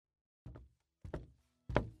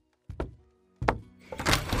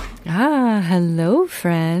Ah, hello,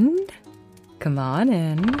 friend. Come on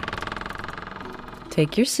in.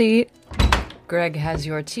 Take your seat. Greg has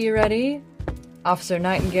your tea ready. Officer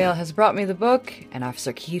Nightingale has brought me the book, and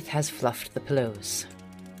Officer Keith has fluffed the pillows.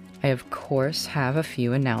 I, of course, have a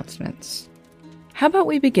few announcements. How about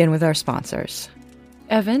we begin with our sponsors?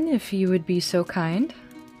 Evan, if you would be so kind.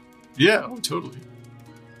 Yeah, totally.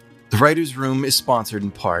 The Writer's Room is sponsored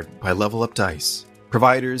in part by Level Up Dice,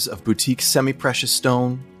 providers of boutique semi-precious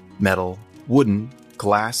stone, metal, wooden,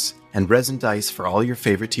 glass, and resin dice for all your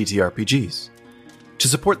favorite TTRPGs. To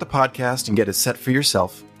support the podcast and get a set for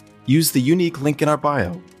yourself, use the unique link in our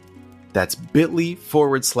bio. That's bit.ly/LUD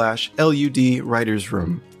Writer's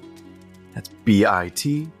Room. That's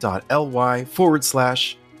bit.ly/LUD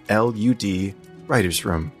Writer's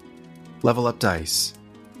Room. Level Up Dice.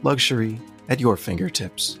 Luxury at your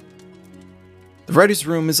fingertips. The Writer's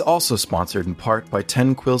Room is also sponsored in part by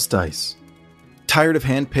 10 Quills Dice. Tired of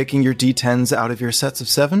handpicking your D10s out of your sets of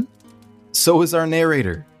 7? So is our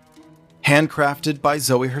narrator. Handcrafted by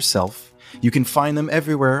Zoe herself, you can find them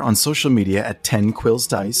everywhere on social media at 10 Quills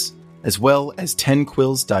Dice, as well as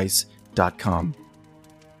 10quillsdice.com.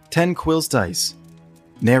 10 Quills Dice.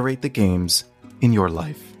 Narrate the games in your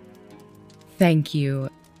life. Thank you.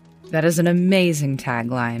 That is an amazing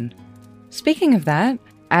tagline. Speaking of that,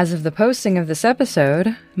 as of the posting of this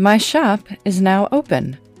episode, my shop is now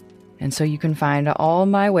open. And so you can find all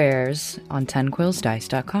my wares on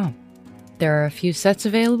 10quillsdice.com. There are a few sets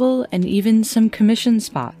available and even some commission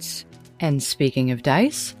spots. And speaking of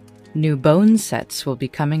dice, new bone sets will be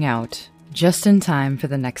coming out just in time for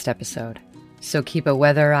the next episode. So keep a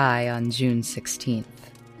weather eye on June 16th.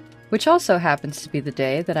 Which also happens to be the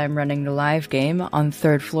day that I'm running the live game on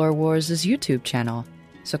Third Floor Wars' YouTube channel.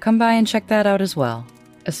 So come by and check that out as well.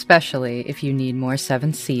 Especially if you need more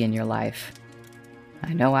 7th Sea in your life.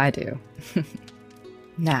 I know I do.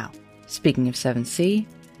 Now, speaking of 7th Sea,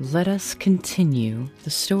 let us continue the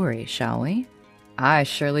story, shall we? I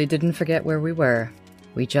surely didn't forget where we were.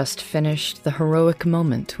 We just finished the heroic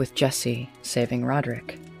moment with Jesse saving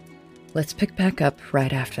Roderick. Let's pick back up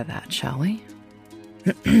right after that, shall we?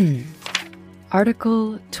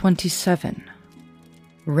 Article 27.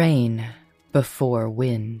 Rain before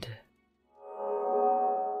wind.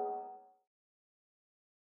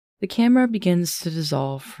 The camera begins to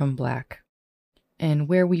dissolve from black, and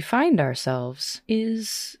where we find ourselves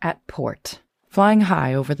is at port, flying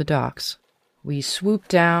high over the docks. We swoop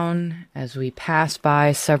down as we pass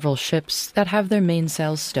by several ships that have their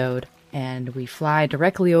mainsails stowed, and we fly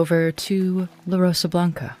directly over to La Rosa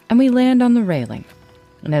Blanca, and we land on the railing.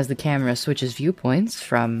 And as the camera switches viewpoints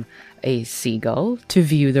from a seagull to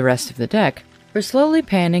view the rest of the deck, we're slowly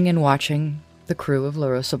panning and watching the crew of La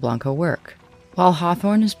Rosa Blanca work. While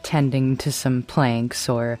Hawthorne is tending to some planks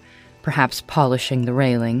or perhaps polishing the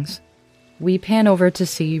railings, we pan over to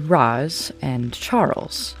see Roz and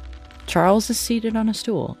Charles. Charles is seated on a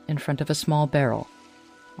stool in front of a small barrel.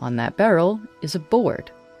 On that barrel is a board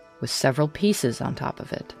with several pieces on top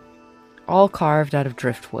of it, all carved out of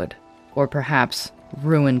driftwood, or perhaps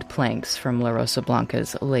ruined planks from La Rosa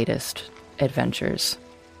Blanca's latest adventures.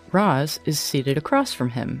 Roz is seated across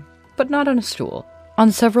from him, but not on a stool, on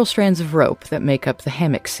several strands of rope that make up the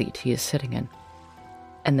hammock seat he is sitting in.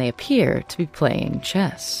 And they appear to be playing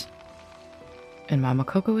chess. And Mama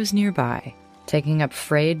Coco is nearby, taking up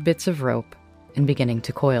frayed bits of rope and beginning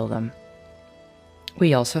to coil them.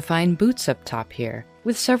 We also find Boots up top here,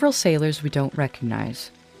 with several sailors we don't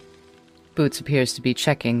recognize. Boots appears to be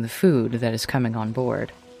checking the food that is coming on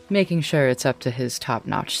board, making sure it's up to his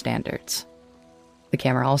top-notch standards. The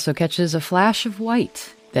camera also catches a flash of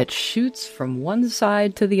white that shoots from one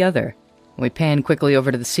side to the other. We pan quickly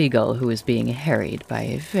over to the seagull, who is being harried by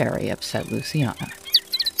a very upset Luciana.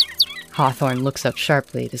 Hawthorne looks up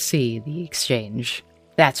sharply to see the exchange.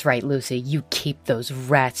 That's right, Lucy, you keep those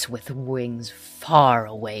rats with wings far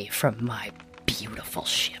away from my beautiful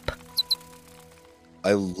ship.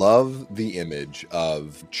 I love the image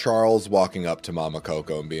of Charles walking up to Mama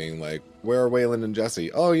Coco and being like, where are Waylon and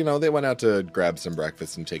Jesse? Oh, they went out to grab some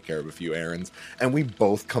breakfast and take care of a few errands. And we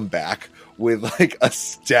both come back with like a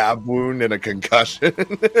stab wound and a concussion.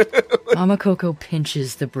 Mama Coco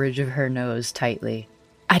pinches the bridge of her nose tightly.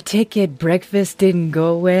 I take it breakfast didn't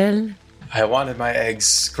go well? I wanted my eggs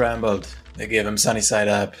scrambled. They gave him sunny side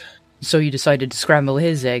up. So you decided to scramble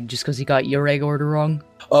his egg just because he got your egg order wrong?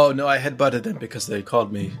 Oh, no, I headbutted them because they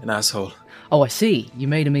called me an asshole. Oh, I see. You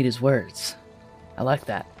made him eat his words. I like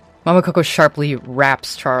that. Mama Coco sharply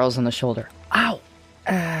raps Charles on the shoulder. Ow!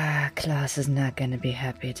 Klaus is not gonna be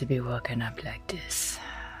happy to be woken up like this.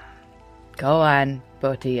 Go on,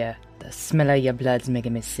 both of you. The smell of your blood's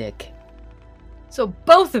making me sick. So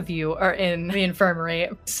both of you are in the infirmary,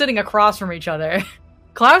 sitting across from each other.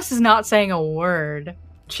 Klaus is not saying a word,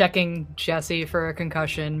 checking Jesse for a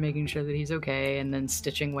concussion, making sure that he's okay, and then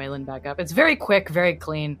stitching Waylon back up. It's very quick, very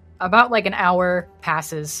clean. About like an hour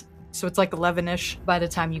passes, so it's like 11-ish by the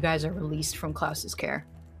time you guys are released from Klaus's care.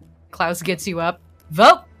 Klaus gets you up.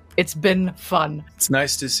 Well, it's been fun. It's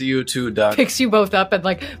nice to see you too, Doc. Picks you both up and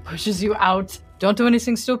like pushes you out. Don't do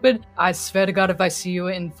anything stupid. I swear to God, if I see you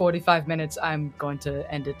in 45 minutes, I'm going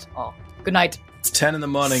to end it all. Good night. It's 10 in the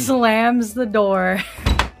morning. Slams the door.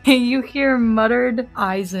 You hear muttered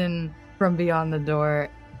Eisen from beyond the door.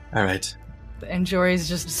 All right. And Jory's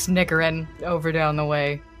just snickering over down the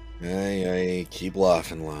way. Aye, keep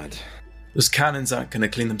laughing, lad. Those cannons aren't going to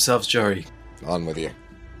clean themselves, Jory. On with you.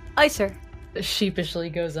 Aye, sir. Sheepishly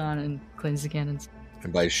goes on and cleans the cannons.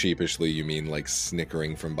 And by sheepishly, you mean like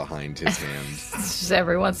snickering from behind his hand. It's just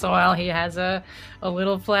every once in a while he has a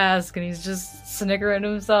little flask and he's just snickering to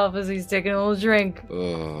himself as he's taking a little drink.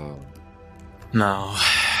 Ugh. Now,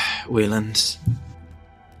 Wayland,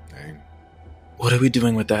 Hey. what are we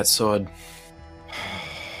doing with that sword?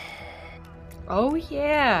 Oh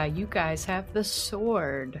yeah, you guys have the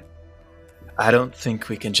sword. I don't think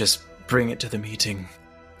we can just bring it to the meeting.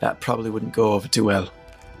 That probably wouldn't go over too well.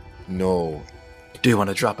 No. Do you want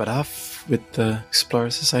to drop it off with the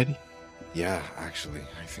Explorer Society? Yeah, actually,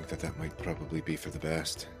 I think that might probably be for the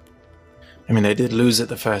best. I mean, I did lose it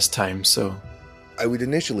the first time, so... I would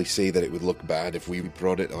initially say that it would look bad if we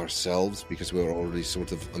brought it ourselves because we were already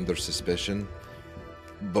sort of under suspicion.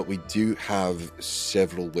 But we do have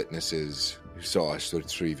several witnesses who saw us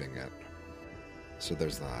retrieving it. So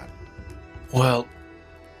there's that. Well,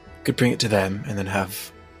 could bring it to them and then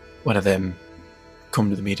have one of them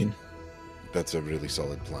come to the meeting. That's a really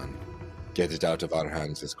solid plan. Get it out of our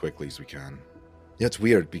hands as quickly as we can. Yeah, it's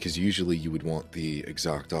weird because usually you would want the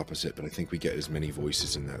exact opposite, but I think we get as many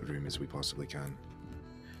voices in that room as we possibly can.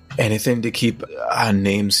 Anything to keep our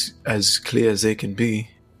names as clear as they can be.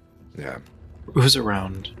 Yeah. Who's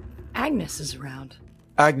around? Agnes is around.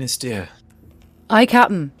 Agnes, dear. Aye,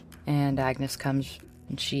 Captain. And Agnes comes,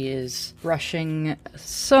 and she is brushing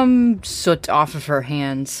some soot off of her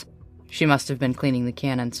hands. She must have been cleaning the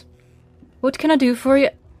cannons. What can I do for you?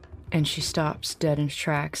 And she stops dead in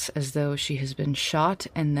tracks as though she has been shot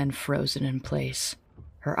and then frozen in place.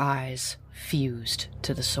 Her eyes fused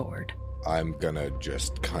to the sword. I'm gonna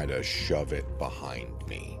just kind of shove it behind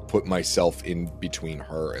me. Put myself in between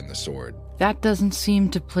her and the sword. That doesn't seem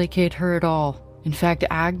to placate her at all. In fact,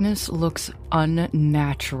 Agnes looks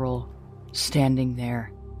unnatural standing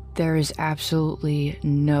there. There is absolutely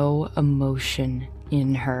no emotion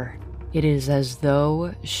in her. It is as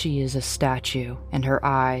though she is a statue, and her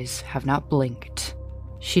eyes have not blinked.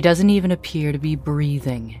 She doesn't even appear to be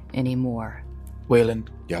breathing anymore.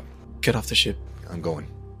 Wayland. Yep, Get off the ship. I'm going.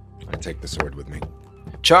 I take the sword with me.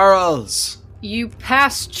 Charles! You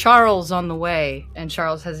pass Charles on the way, and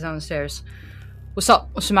Charles heads down the stairs. What's up?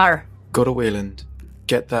 What's the matter? Go to Wayland.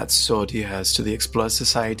 Get that sword he has to the Explorer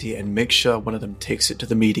Society and make sure one of them takes it to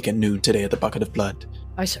the meeting at noon today at the Bucket of Blood.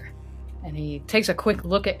 Aye, sir. And he takes a quick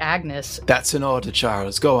look at Agnes. That's an order,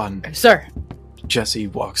 Charles. Go on. Sir. Jesse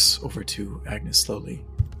walks over to Agnes slowly.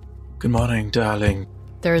 Good morning, darling.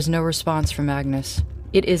 There is no response from Agnes.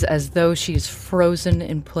 It is as though she is frozen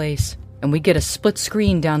in place, and we get a split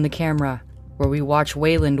screen down the camera, where we watch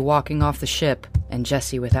Wayland walking off the ship, and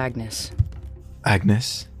Jesse with Agnes.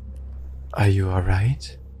 Agnes, are you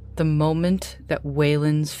alright? The moment that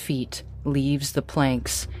Wayland's feet leaves the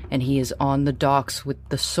planks, and he is on the docks with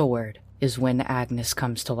the sword, is when Agnes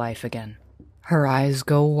comes to life again. Her eyes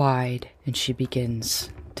go wide, and she begins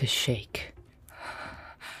to shake.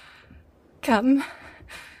 Captain,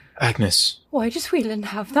 Agnes. why does Wayland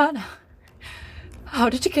have that? How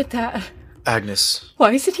did you get that? Agnes,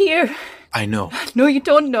 Why is it here? I know. No, you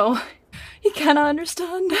don't know. You cannot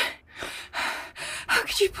understand. How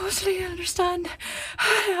could you possibly understand?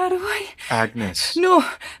 How do I? Agnes. No,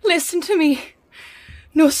 listen to me.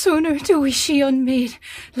 No sooner do we she unmade,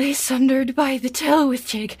 lay sundered by the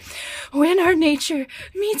Telwithjig, when our nature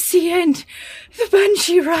meets the end, the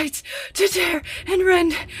banshee rides to dare and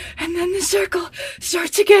rend, and then the circle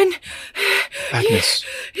starts again. Agnes.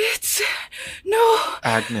 It's... no.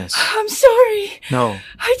 Agnes. I'm sorry. No.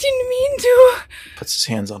 I didn't mean to. Puts his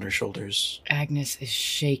hands on her shoulders. Agnes is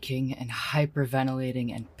shaking and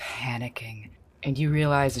hyperventilating and panicking, and you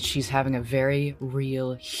realize that she's having a very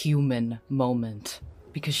real human moment.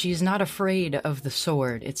 Because she is not afraid of the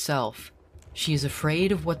sword itself. She is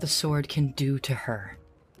afraid of what the sword can do to her.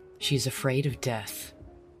 She is afraid of death.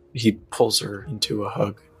 He pulls her into a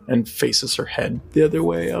hug and faces her head the other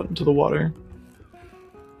way out into the water.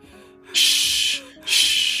 Shh.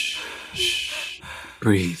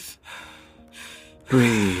 Breathe.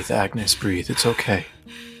 Breathe, Agnes, breathe. It's okay.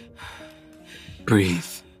 Breathe.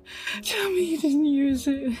 Tell me you didn't use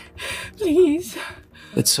it. Please.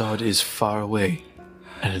 That sword is far away,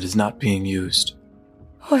 and it is not being used.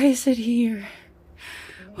 Why is it here?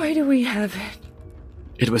 Why do we have it?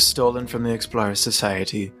 It was stolen from the Explorer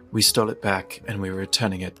Society. We stole it back, and we were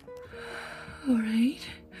returning it. All right.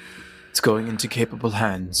 It's going into capable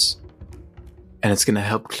hands, and it's going to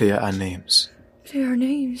help clear our names. Clear our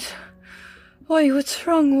names? Why, what's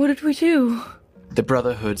wrong? What did we do? The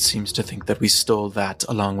Brotherhood seems to think that we stole that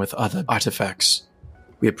along with other artifacts.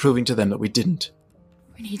 We are proving to them that we didn't.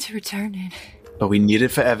 We need to return it. But we need it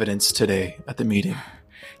for evidence today at the meeting.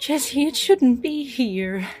 Jesse, it shouldn't be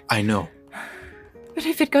here. I know. But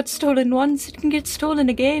if it got stolen once, it can get stolen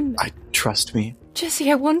again. Trust me.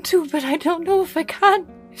 Jesse, I want to, but I don't know if I can.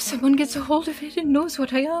 If someone gets a hold of it and knows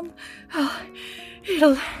what I am,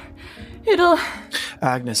 it'll...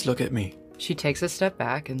 Agnes, look at me. She takes a step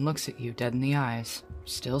back and looks at you dead in the eyes,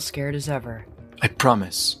 still scared as ever. I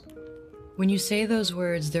promise. When you say those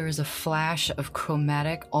words, there is a flash of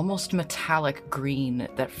chromatic, almost metallic green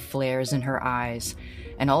that flares in her eyes,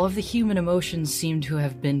 and all of the human emotions seem to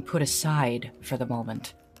have been put aside for the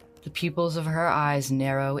moment. The pupils of her eyes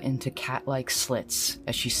narrow into cat-like slits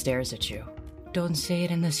as she stares at you. Don't say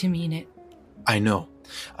it unless you mean it. I know.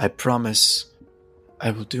 I promise I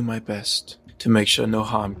will do my best to make sure no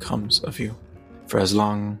harm comes of you, for as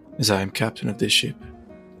long as I am captain of this ship.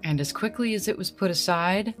 And as quickly as it was put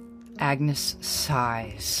aside, Agnes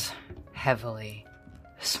sighs heavily.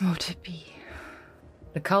 Smote it be.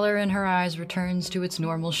 The color in her eyes returns to its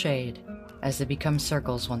normal shade as they become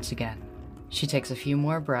circles once again. She takes a few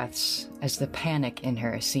more breaths as the panic in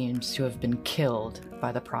her seems to have been killed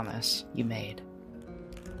by the promise you made.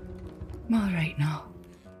 I'm all right now.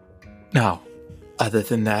 Now, other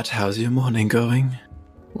than that, how's your morning going?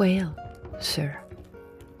 Well, sir,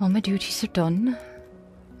 all my duties are done,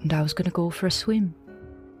 and I was going to go for a swim.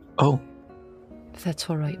 Oh, If that's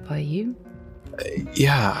all right by you.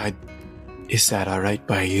 Is that all right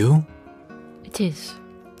by you? It is.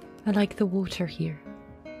 I like the water here.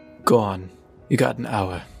 Go on. You got an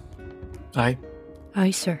hour. Aye?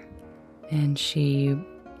 Aye, sir. And she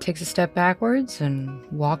takes a step backwards and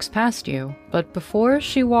walks past you. But before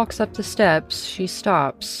she walks up the steps, she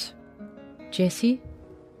stops. Jesse,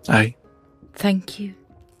 Aye? thank you.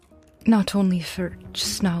 Not only for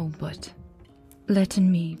just now, but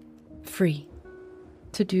letting me free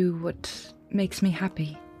to do what makes me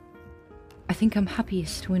happy. I think I'm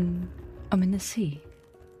happiest when I'm in the sea.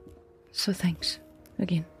 So thanks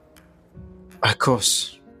again. Of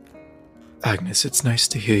course. Agnes, it's nice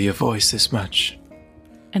to hear your voice this much.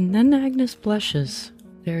 And then Agnes blushes.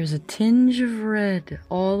 There is a tinge of red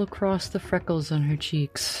all across the freckles on her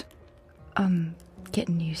cheeks. I'm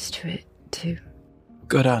getting used to it, too.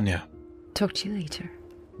 Good on ya. Talk to you later.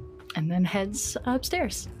 And then heads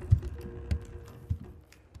upstairs.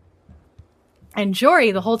 And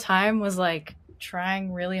Jory the whole time was like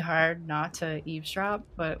trying really hard not to eavesdrop,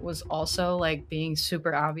 but was also like being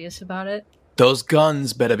super obvious about it. Those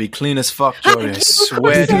guns better be clean as fuck, Jory. I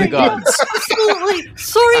swear to the gods. Absolutely.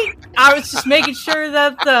 Sorry. I was just making sure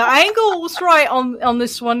that the angle was right on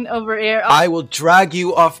this one over here. I will drag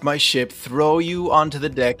you off my ship, throw you onto the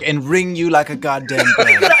deck, and ring you like a goddamn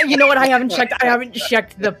bell. You know what? I haven't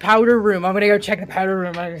checked the powder room. I'm gonna go check the powder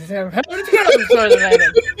room.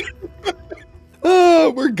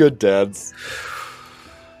 We're good dads.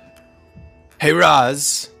 Hey,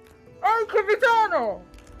 Raz. Oh, Capitano!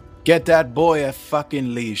 Get that boy a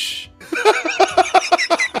fucking leash. How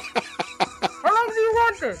long do you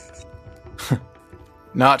want this?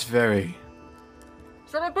 Not very.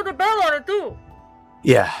 Should I put a bell on it too?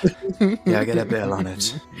 Yeah. Yeah, get a bell on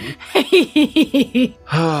it.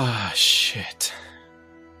 Ah, shit.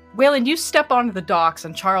 Wayland, you step onto the docks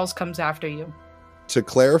and Charles comes after you. To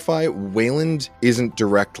clarify, Wayland isn't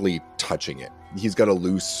directly touching it. He's got a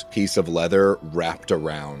loose piece of leather wrapped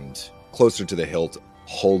around, closer to the hilt,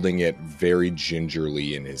 holding it very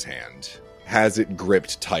gingerly in his hand. Has it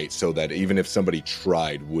gripped tight so that even if somebody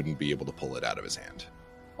tried, wouldn't be able to pull it out of his hand.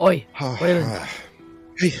 Oi, Wayland.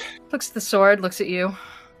 Looks at the sword, looks at you.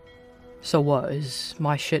 So what, is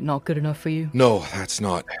my shit not good enough for you? No, that's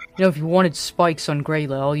not. You know, if you wanted spikes on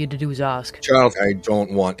Greyla, all you had to do was ask. Charles, I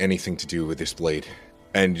don't want anything to do with this blade.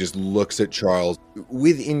 And just looks at Charles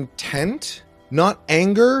with intent, not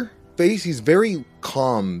anger. He's very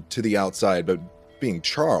calm to the outside, but being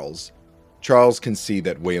Charles can see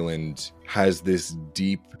that Wayland has this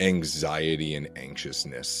deep anxiety and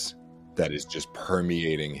anxiousness that is just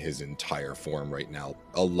permeating his entire form right now.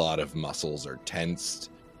 A lot of muscles are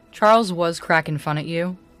tensed. Charles was cracking fun at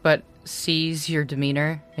you, but sees your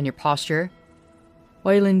demeanor and your posture.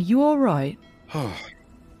 Wayland, you alright?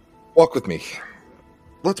 Walk with me.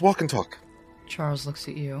 Let's walk and talk. Charles looks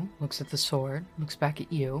at you, looks at the sword, looks back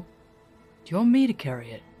at you. Do you want me to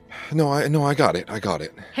carry it? No, I got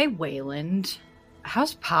it. Hey, Wayland.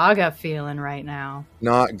 How's Paga feeling right now?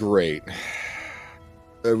 Not great.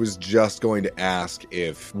 I was just going to ask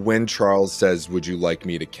if when Charles says, would you like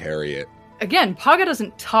me to carry it? Again, Paga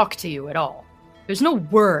doesn't talk to you at all. There's no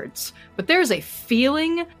words, but there's a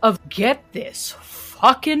feeling of get this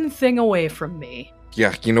fucking thing away from me.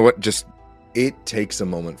 Yeah, you know what? It takes a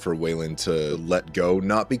moment for Wayland to let go,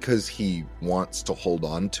 not because he wants to hold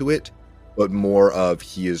on to it, but more of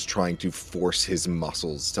he is trying to force his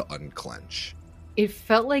muscles to unclench. It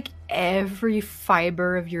felt like every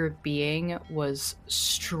fiber of your being was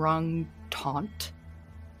strung taut.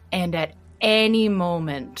 And at any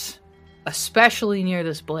moment, especially near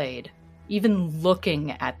this blade, even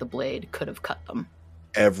looking at the blade could have cut them.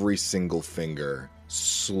 Every single finger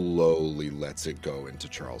slowly lets it go into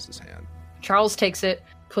Charles's hand. Charles takes it,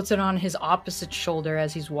 puts it on his opposite shoulder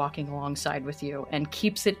as he's walking alongside with you, and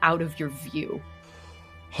keeps it out of your view.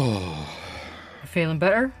 Feeling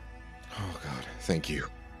better? Oh god, thank you.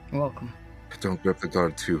 You're welcome. Don't grip the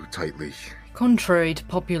guard too tightly. Contrary to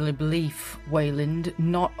popular belief, Wayland,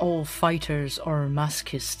 not all fighters are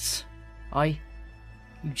masochists. You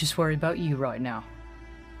just worry about you right now.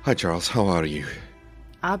 Hi Charles, how are you?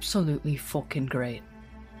 Absolutely fucking great.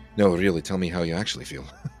 No, really, tell me how you actually feel.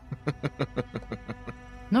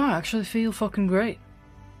 No, I actually feel fucking great.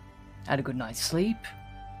 Had a good night's sleep.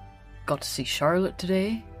 Got to see Charlotte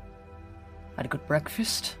today. Had a good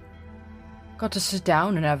breakfast. Got to sit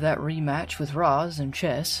down and have that rematch with Roz in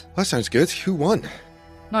chess. That sounds good. Who won?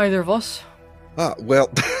 Neither of us. Well...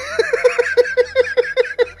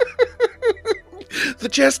 the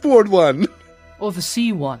chessboard won! Or the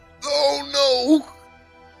C one. Oh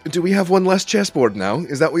no! Do we have one less chessboard now?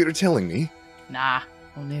 Is that what you're telling me? Nah,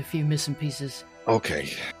 only a few missing pieces.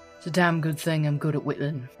 Okay. It's a damn good thing I'm good at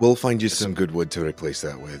whittling. We'll find you some good wood to replace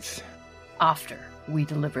that with. After we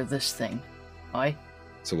deliver this thing. Aye?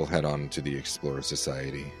 So we'll head on to the Explorer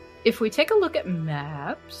Society. If we take a look at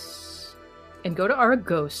maps and go to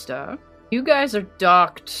Aragosta, you guys are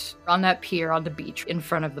docked on that pier on the beach in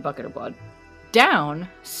front of the Bucket of Blood. Down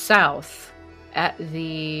south at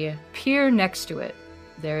the pier next to it,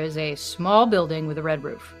 there is a small building with a red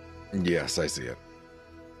roof. Yes, I see it.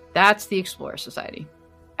 That's the Explorer Society.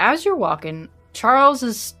 As you're walking, Charles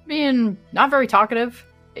is being not very talkative.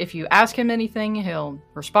 If you ask him anything, he'll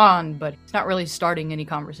respond, but he's not really starting any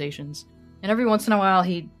conversations. And every once in a while,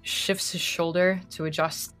 he shifts his shoulder to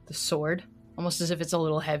adjust the sword, almost as if it's a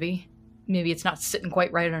little heavy. Maybe it's not sitting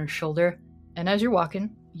quite right on his shoulder. And as you're walking,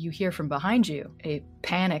 you hear from behind you a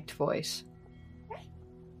panicked voice.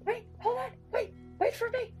 Wait, hold on, wait for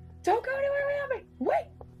me. Don't go anywhere without me. Wait.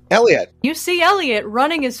 Elliot! You see Elliot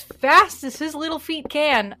running as fast as his little feet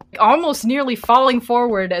can, almost nearly falling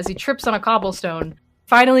forward as he trips on a cobblestone.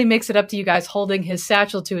 Finally makes it up to you guys, holding his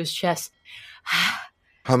satchel to his chest.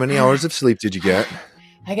 How many hours of sleep did you get?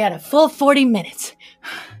 I got a full 40 minutes.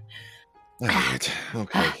 Elliot,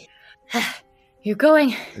 okay. You're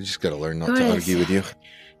going? I just gotta learn not to argue with you.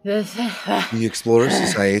 This, The Explorer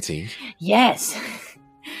Society. yes.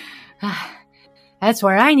 That's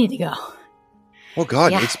where I need to go. Oh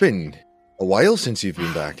god, Yeah. It's been a while since you've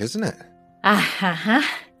been back, isn't it? Yeah,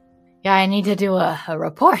 I need to do a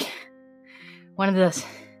report. One of those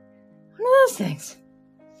things.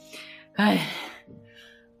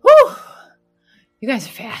 Whew! You guys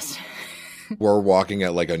are fast. We're walking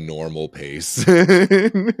at like a normal pace.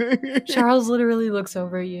 Charles literally looks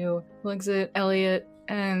over at you, looks at Elliot,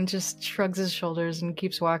 and just shrugs his shoulders and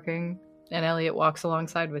keeps walking. And Elliot walks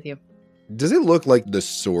alongside with you. Does it look like the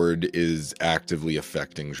sword is actively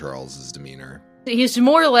affecting Charles's demeanor? He's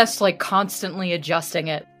more or less like constantly adjusting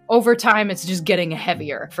it. Over time, it's just getting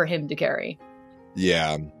heavier for him to carry.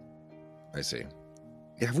 Yeah, I see.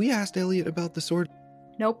 Have we asked Elliot about the sword?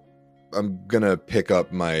 Nope. I'm gonna pick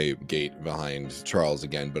up my gait behind Charles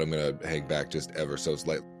again, but I'm gonna hang back just ever so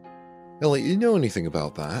slightly. Elliot, you know anything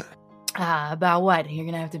about that? About what? You're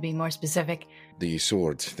gonna have to be more specific. The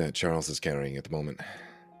sword that Charles is carrying at the moment.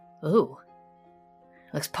 Ooh.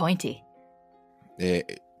 Looks pointy.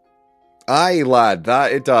 Aye, lad,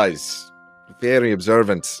 that it does. Very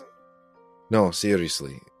observant. No,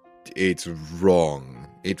 seriously. It's wrong.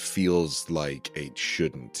 It feels like it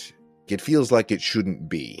shouldn't. It feels like it shouldn't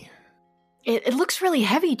be. It looks really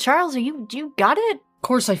heavy, Charles. You got it? Of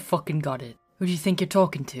course I fucking got it. Who do you think you're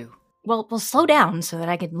talking to? Well, slow down so that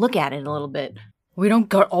I can look at it a little bit. We don't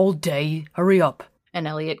got all day. Hurry up. And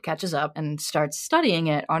Elliot catches up and starts studying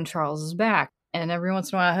it on Charles's back. And every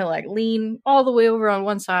once in a while, he'll like lean all the way over on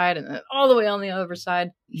one side and then all the way on the other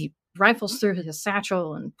side. He rifles through his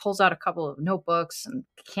satchel and pulls out a couple of notebooks and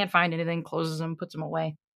can't find anything, closes them, puts them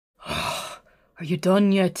away. Are you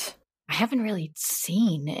done yet? I haven't really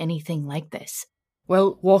seen anything like this.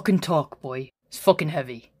 Well, walk and talk, boy. It's fucking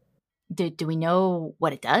heavy. Do we know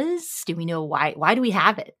what it does? Do we know why? Why do we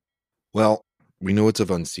have it? Well, we know it's of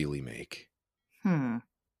unseelie make. Hmm.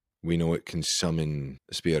 We know it can summon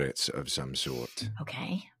spirits of some sort.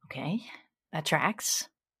 Okay. That tracks.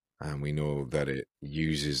 And we know that it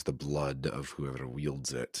uses the blood of whoever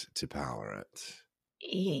wields it to power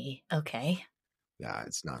it. Okay. Yeah,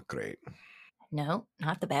 it's not great. No,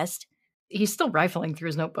 not the best. He's still rifling through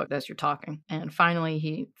his notebook as you're talking. And finally,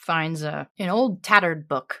 he finds an old tattered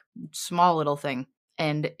book, small little thing.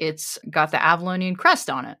 And it's got the Avalonian crest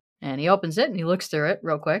on it. And he opens it and he looks through it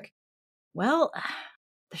real quick. Well,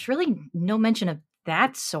 there's really no mention of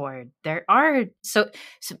that sword. There are... So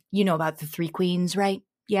you know about the Three Queens, right?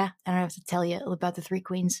 Yeah, I don't have to tell you about the Three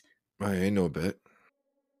Queens. I know a bit.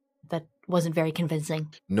 That wasn't very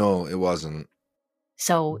convincing. No, it wasn't.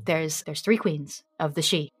 So there's 3 queens of the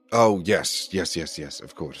Sidhe. Oh, yes,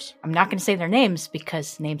 of course. I'm not going to say their names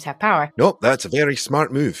because names have power. Nope, that's a very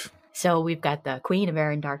smart move. So we've got the Queen of Air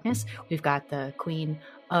and Darkness, we've got the Queen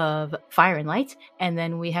of Fire and Light, and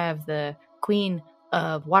then we have the Queen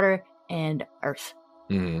of Water and Earth.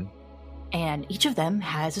 Mm-hmm. And each of them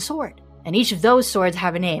has a sword. And each of those swords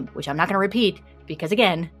have a name, which I'm not going to repeat because,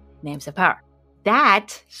 again, names have power.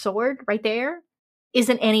 That sword right there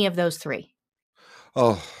isn't any of those 3.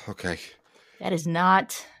 Oh, okay. That is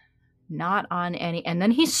not on any. And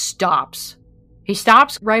then he stops. He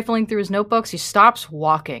stops rifling through his notebooks. He stops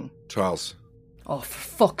walking. Charles. Oh, for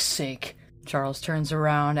fuck's sake. Charles turns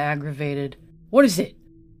around, aggravated. What is it?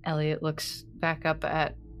 Elliot looks back up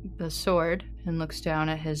at the sword and looks down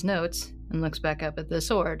at his notes and looks back up at the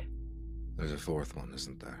sword. There's a 4th one,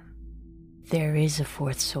 isn't there? There is a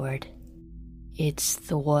 4th sword. It's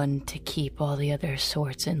the one to keep all the other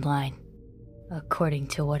swords in line. According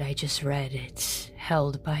to what I just read, it's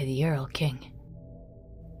held by the Earl King.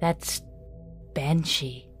 That's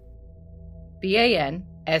Banshee.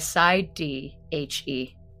 Bansidhe.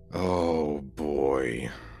 Oh, boy.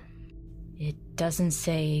 It doesn't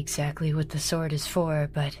say exactly what the sword is for,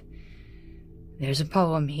 but there's a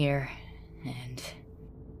poem here, and...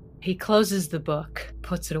 He closes the book,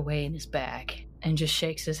 puts it away in his bag, and just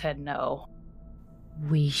shakes his head no.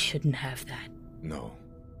 We shouldn't have that. No.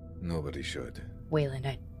 Nobody should.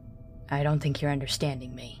 Wayland, I don't think you're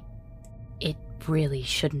understanding me. It really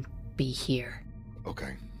shouldn't be here.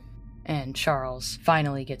 Okay. And Charles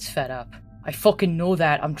finally gets fed up. I fucking know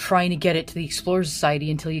that. I'm trying to get it to the Explorers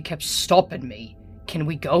Society until you kept stopping me. Can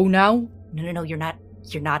we go now? No, you're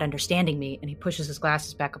not understanding me. And he pushes his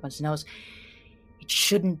glasses back up on his nose. It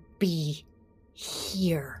shouldn't be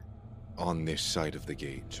here. On this side of the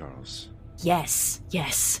gate, Charles. Yes.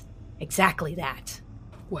 Exactly that.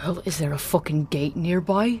 Well, is there a fucking gate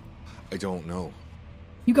nearby? I don't know.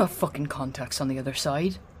 You got fucking contacts on the other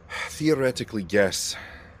side. Theoretically, yes.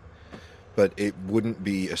 But it wouldn't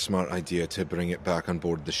be a smart idea to bring it back on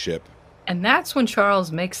board the ship. And that's when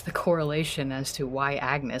Charles makes the correlation as to why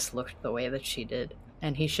Agnes looked the way that she did.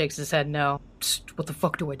 And he shakes his head no. Psst, what the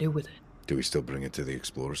fuck do I do with it? Do we still bring it to the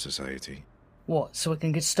Explorer Society? What, so it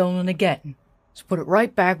can get stolen again? Let's put it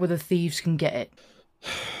right back where the thieves can get it.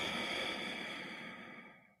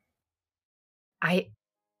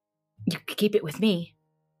 You can keep it with me.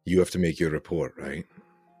 You have to make your report, right?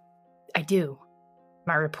 I do.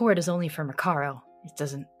 My report is only for Makaro. It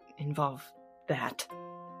doesn't involve that.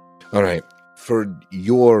 All right. For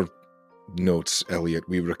your notes, Elliot,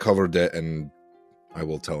 we recovered it, and I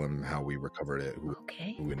will tell him how we recovered it,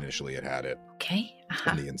 who initially had it. Okay.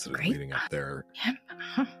 And the incident leading up there.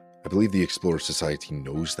 Yeah. I believe the Explorer Society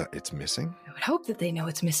knows that it's missing. I would hope that they know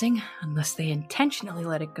it's missing, unless they intentionally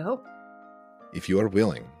let it go. If you are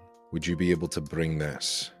willing, would you be able to bring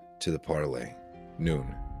this to the parlay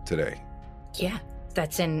noon today? Yeah,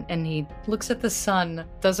 that's in. And he looks at the sun,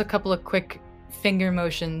 does a couple of quick finger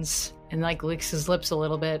motions, and licks his lips a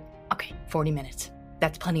little bit. Okay, 40 minutes.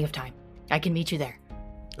 That's plenty of time. I can meet you there.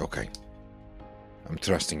 Okay. I'm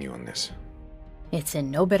trusting you on this. It's in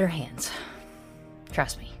no better hands.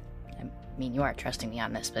 Trust me. I mean, you are trusting me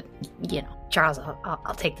on this, but, Charles,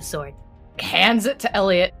 I'll take the sword. Hands it to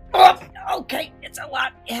Elliot. Oh, okay, it's a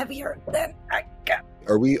lot heavier than I got.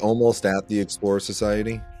 Are we almost at the Explorer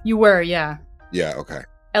Society? You were, yeah. Yeah, okay.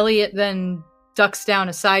 Elliot then ducks down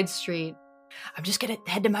a side street. I'm just gonna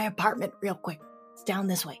head to my apartment real quick. It's down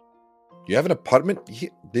this way. You have an apartment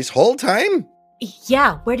this whole time?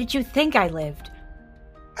 Yeah, where did you think I lived?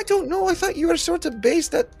 I don't know. I thought you were sort of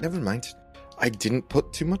based at... Never mind. I didn't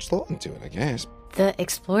put too much thought into it, I guess. The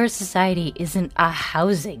Explorer Society isn't a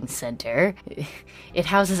housing center. It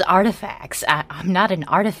houses artifacts. I'm not an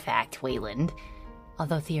artifact, Wayland.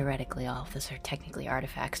 Although theoretically all of us are technically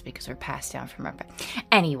artifacts because we're passed down from our...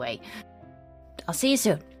 Anyway, I'll see you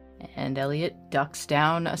soon. And Elliot ducks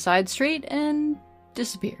down a side street and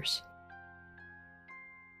disappears.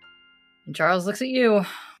 And Charles looks at you.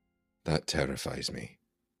 That terrifies me.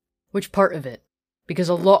 Which part of it? Because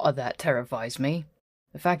a lot of that terrifies me.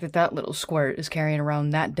 The fact that that little squirt is carrying around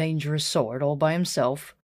that dangerous sword all by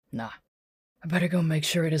himself. Nah. I better go make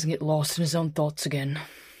sure he doesn't get lost in his own thoughts again.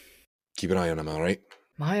 Keep an eye on him, all right?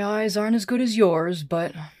 My eyes aren't as good as yours,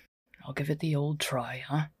 but I'll give it the old try,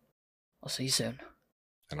 huh? I'll see you soon.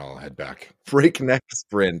 And I'll head back. Breakneck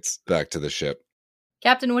sprint back to the ship.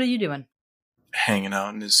 Captain, what are you doing? Hanging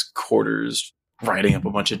out in his quarters, writing up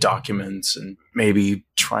a bunch of documents, and maybe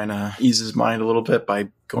trying to ease his mind a little bit by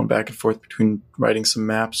going back and forth between writing some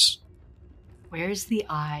maps. Where's the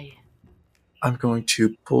eye? I'm going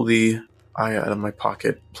to pull the eye out of my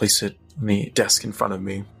pocket, place it on the desk in front of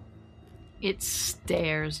me. It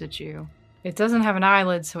stares at you. It doesn't have an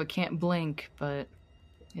eyelid, so it can't blink, but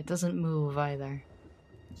it doesn't move either.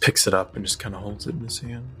 Picks it up and just kind of holds it in his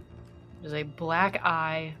hand. There's a black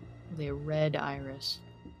eye with a red iris.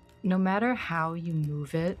 No matter how you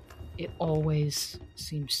move it, it always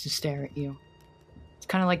seems to stare at you. It's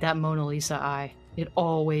kind of like that Mona Lisa eye. It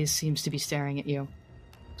always seems to be staring at you.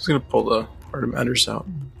 I'm just going to pull the Heart of Matters out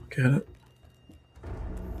and look at it.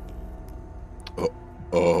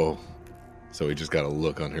 Oh. So we just got a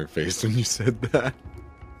look on her face when you said that.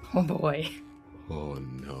 Oh boy. Oh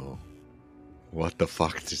no. What the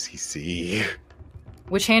fuck does he see?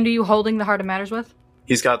 Which hand are you holding the Heart of Matters with?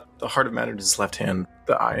 He's got the Heart of Matters in his left hand,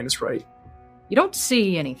 the eye in his right. You don't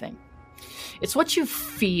see anything. It's what you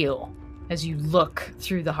feel as you look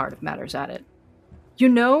through the Heart of Matters at it. You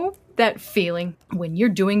know that feeling when you're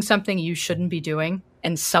doing something you shouldn't be doing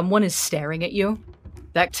and someone is staring at you?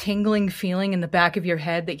 That tingling feeling in the back of your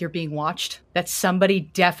head that you're being watched? That somebody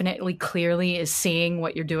definitely, clearly is seeing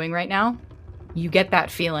what you're doing right now? You get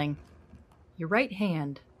that feeling. Your right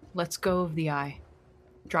hand lets go of the eye.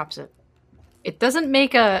 Drops it. It doesn't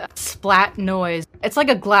make a splat noise. It's like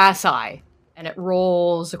a glass eye. And it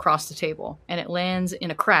rolls across the table. And it lands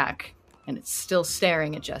in a crack. And it's still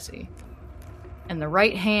staring at Jesse. And the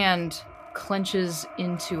right hand clenches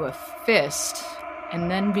into a fist.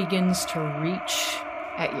 And then begins to reach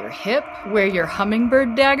at your hip, where your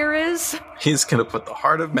hummingbird dagger is. He's going to put the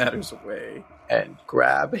Heart of Matters away and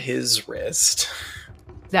grab his wrist.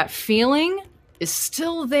 That feeling is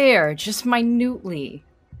still there, just minutely.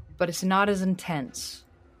 But it's not as intense.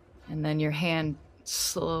 And then your hand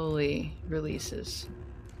slowly releases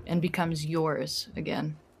and becomes yours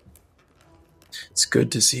again. It's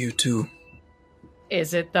good to see you too.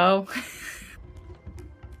 Is it though?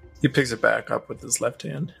 He picks it back up with his left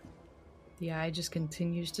hand. The eye just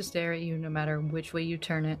continues to stare at you no matter which way you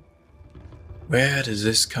turn it. Where does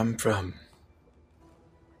this come from?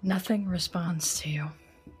 Nothing responds to you.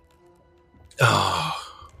 Oh.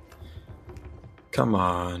 Come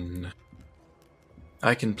on.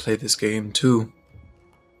 I can play this game too.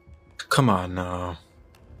 Come on now.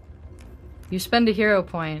 You spend a hero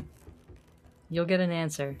point. You'll get an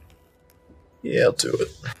answer. Yeah, I'll do it.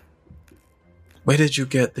 Where did you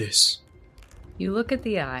get this? You look at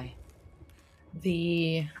the eye.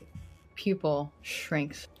 The pupil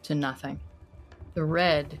shrinks to nothing. The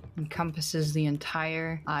red encompasses the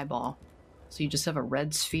entire eyeball. So you just have a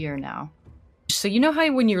red sphere now. So you know how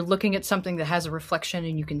when you're looking at something that has a reflection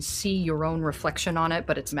and you can see your own reflection on it,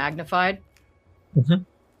 but it's magnified? Mm-hmm.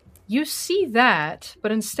 You see that,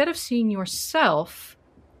 but instead of seeing yourself,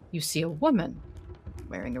 you see a woman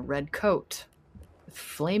wearing a red coat with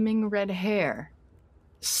flaming red hair,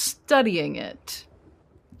 studying it.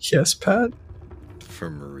 Yes, Pat? For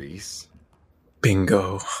Maurice?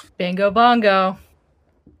 Bingo. Bingo bongo.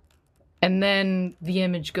 And then the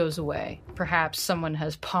image goes away. Perhaps someone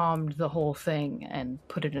has palmed the whole thing and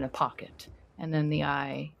put it in a pocket. And then the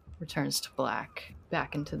eye returns to black,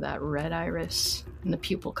 back into that red iris, and the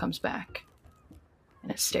pupil comes back.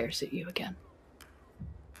 And it stares at you again.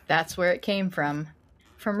 That's where it came from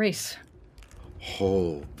Reese.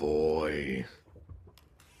 Oh boy.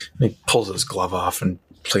 He pulls his glove off and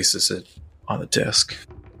places it on the desk.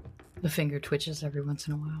 The finger twitches every once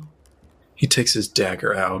in a while. He takes his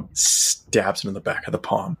dagger out, stabs him in the back of the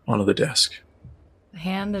palm onto the desk. The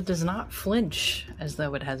hand does not flinch as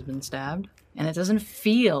though it has been stabbed, and it doesn't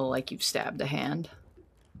feel like you've stabbed a hand.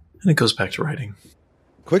 And it goes back to writing.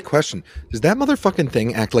 Quick question. Does that motherfucking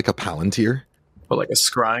thing act like a Palantir? But like a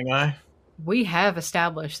scrying eye? We have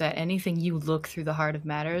established that anything you look through the Heart of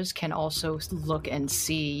Matters can also look and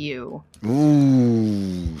see you.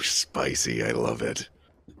 Ooh, spicy. I love it.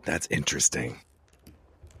 That's interesting.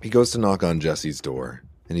 He goes to knock on Jesse's door,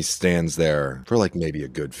 and he stands there for like maybe a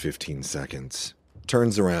good 15 seconds,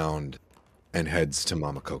 turns around, and heads to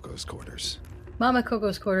Mama Coco's quarters. Mama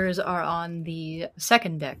Coco's quarters are on the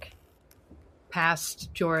second deck,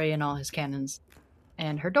 past Jory and all his cannons.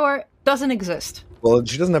 And her door doesn't exist. Well,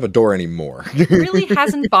 she doesn't have a door anymore. Really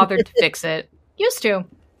hasn't bothered to fix it. Used to.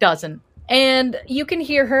 Doesn't. And you can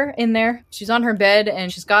hear her in there. She's on her bed,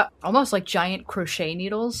 and she's got almost like giant crochet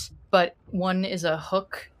needles, but one is a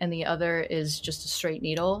hook, and the other is just a straight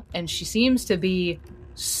needle. And she seems to be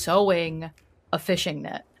sewing a fishing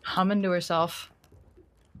net, humming to herself.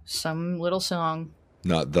 Some little song.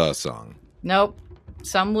 Not the song. Nope.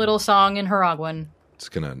 Some little song in Haraguan. It's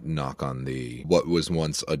gonna knock on what was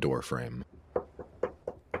once a door frame.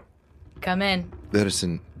 Come in.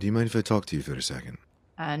 Verison, do you mind if I talk to you for a second?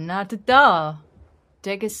 Not at all.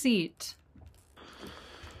 Take a seat.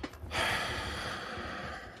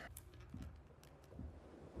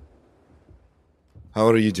 How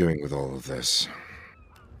are you doing with all of this?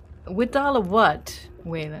 With all of what,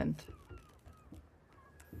 Wayland?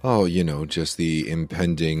 Oh, just the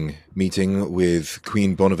impending meeting with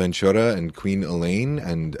Queen Bonaventura and Queen Elaine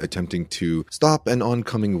and attempting to stop an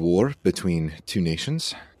oncoming war between two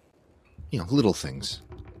nations. Little things.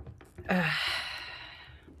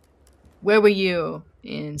 Where were you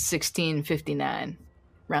in 1659,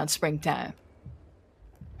 around springtime?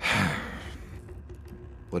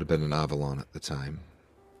 Would have been in Avalon at the time.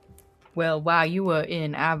 Well, while you were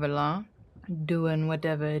in Avalon, doing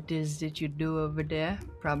whatever it is that you do over there,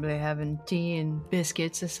 probably having tea and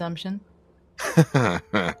biscuits, assumption.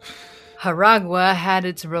 Haragua had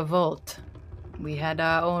its revolt. We had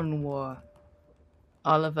our own war.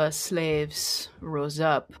 All of us slaves rose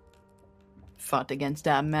up, fought against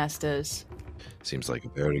our masters. Seems like a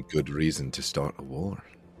very good reason to start a war.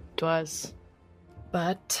 'Twas.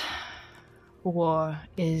 But war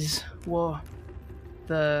is war.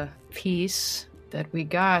 The peace that we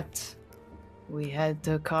got, we had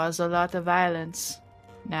to cause a lot of violence.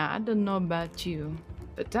 Now, I don't know about you,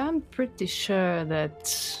 but I'm pretty sure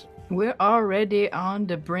that we're already on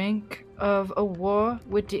the brink of a war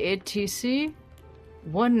with the ATC.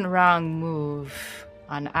 One wrong move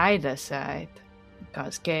on either side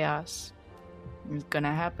cause chaos. It's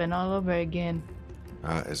gonna happen all over again.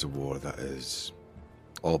 That is a war that is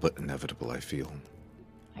all but inevitable, I feel.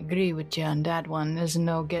 I agree with you on that one. There's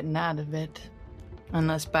no getting out of it.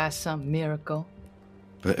 Unless by some miracle.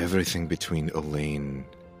 But everything between Elaine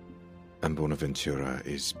and Bonaventura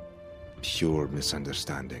is pure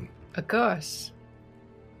misunderstanding. Of course.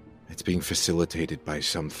 It's being facilitated by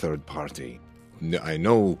some third party. I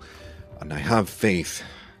know, and I have faith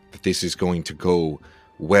that this is going to go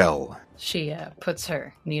well. She puts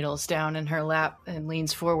her needles down in her lap and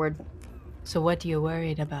leans forward. So what are you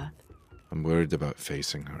worried about? I'm worried about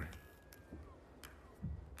facing her.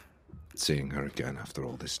 Seeing her again after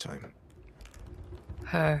all this time.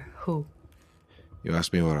 Her who? You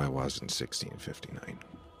asked me where I was in 1659.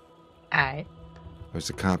 I. I was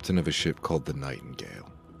the captain of a ship called the Nightingale.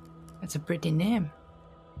 That's a pretty name.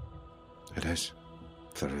 It is.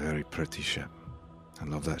 It's a very pretty ship. I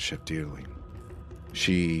love that ship dearly.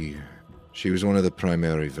 She was one of the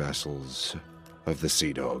primary vessels of the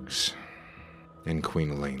Sea Dogs in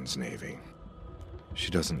Queen Elaine's navy. She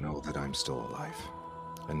doesn't know that I'm still alive,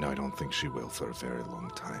 and I don't think she will for a very long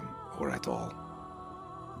time, or at all.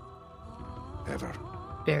 Ever.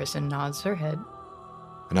 Barrison nods her head.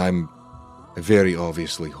 And I very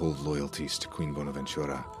obviously hold loyalties to Queen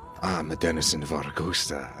Bonaventura. I'm a denizen of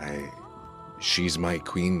Aragosta. She's my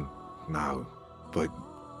queen now, but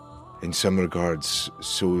in some regards,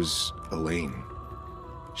 so's Elaine.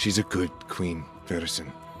 She's a good queen,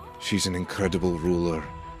 Verison. She's an incredible ruler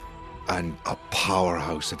and a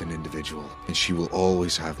powerhouse of an individual, and she will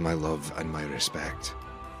always have my love and my respect.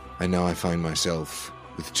 And now I find myself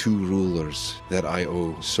with two rulers that I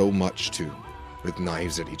owe so much to, with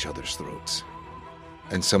knives at each other's throats.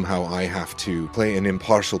 And somehow I have to play an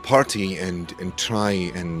impartial party and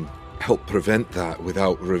try and help prevent that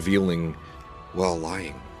without revealing while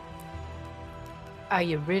lying. Are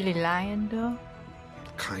you really lying, though?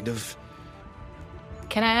 Kind of.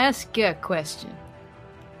 Can I ask you a question?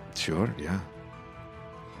 Sure, yeah.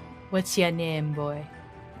 What's your name, boy?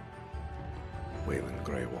 Wayland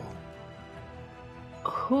Greywall.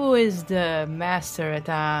 Who is the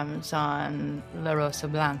master-at-arms on La Rosa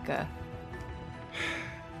Blanca?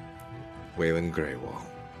 Wayland Greywall.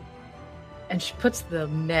 And she puts the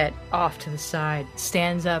net off to the side,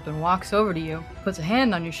 stands up and walks over to you, puts a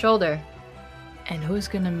hand on your shoulder. And who's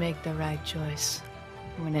gonna make the right choice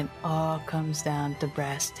when it all comes down to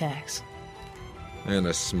brass tacks? And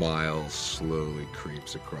a smile slowly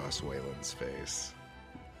creeps across Waylon's face.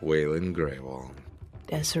 Waylon Greywall.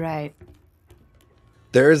 That's right.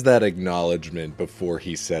 There's that acknowledgement before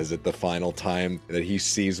he says it the final time that he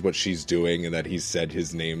sees what she's doing and that he's said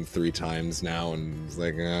his name 3 times now and he's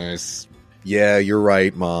like, yeah, you're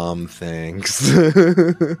right, Mom, thanks.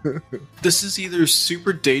 This is either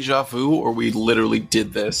super deja vu or we literally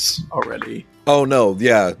did this already. Oh no,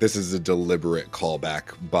 yeah, this is a deliberate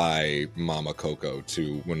callback by Mama Coco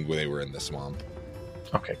to when they were in the swamp.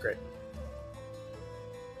 Okay, great.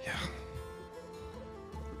 Yeah.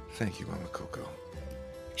 Thank you, Mama Coco.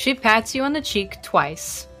 She pats you on the cheek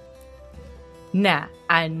twice. Now,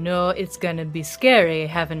 I know it's gonna be scary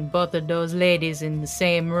having both of those ladies in the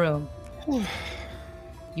same room.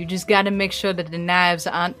 You just gotta make sure that the knives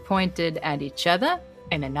aren't pointed at each other,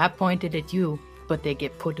 and they're not pointed at you, but they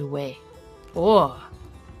get put away. Or,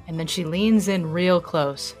 and then she leans in real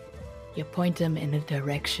close. You point them in a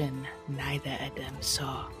direction neither of them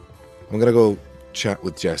saw. I'm gonna go chat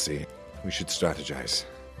with Jesse. We should strategize.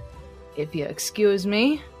 If you excuse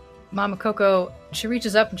me, Mama Coco, she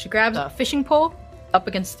reaches up and she grabs a fishing pole up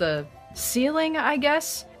against the ceiling, I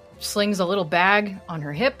guess. Slings a little bag on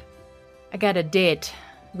her hip. I got a date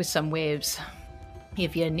with some waves.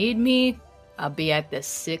 If you need me, I'll be at the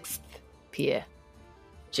 6th pier.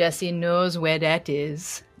 Jesse knows where that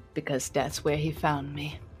is, because that's where he found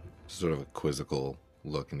me. Sort of a quizzical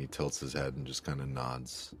look, and he tilts his head and just kind of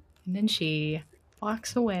nods. And then she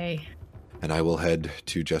walks away. And I will head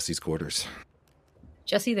to Jesse's quarters.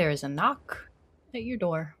 Jesse, there is a knock at your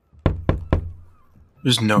door.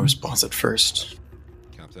 There's no response at first.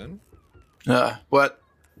 Captain? What?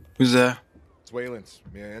 Who's there? It's Waylon.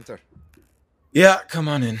 May I enter? Yeah, come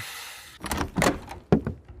on in.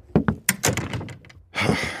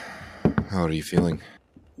 How are you feeling?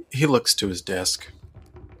 He looks to his desk,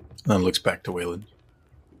 and then looks back to Waylon.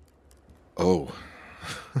 Oh.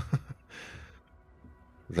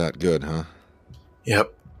 That good, huh?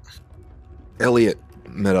 Yep. Elliot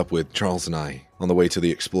met up with Charles and I on the way to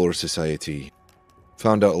the Explorer Society.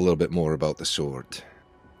 Found out a little bit more about the sword.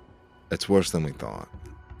 It's worse than we thought.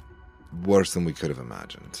 Worse than we could have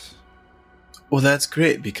imagined. Well, that's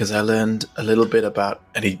great, because I learned a little bit about...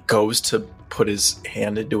 And he goes to put his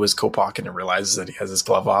hand into his coat pocket and realizes that he has his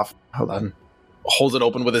glove off. Hold on. Holds it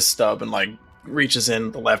open with his stub and, reaches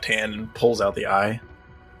in the left hand and pulls out the eye.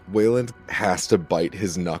 Waylon has to bite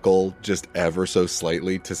his knuckle just ever so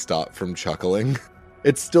slightly to stop from chuckling.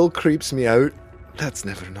 It still creeps me out. That's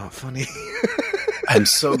never not funny. I'm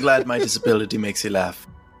so glad my disability makes you laugh.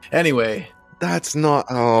 Anyway... That's not...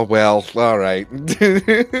 Oh, well, alright.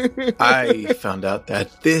 I found out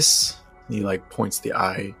that this... He, points the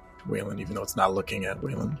eye to Waylon, even though it's not looking at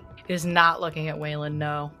Waylon. It is not looking at Waylon,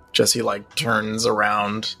 no. Jesse, turns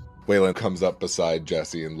around. Waylon comes up beside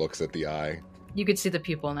Jesse and looks at the eye. You could see the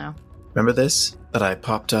pupil now. Remember this? That I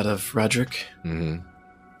popped out of Roderick? Mm-hmm.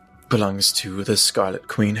 Belongs to the Scarlet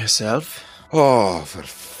Queen herself. Oh, for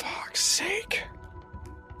fuck's sake.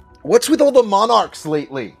 What's with all the monarchs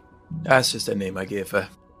lately? That's just a name I gave her.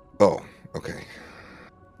 Oh, okay.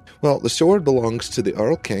 Well, the sword belongs to the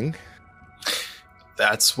Earl King.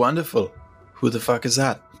 That's wonderful. Who the fuck is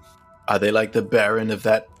that? Are they like the Baron of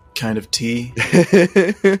that kind of tea?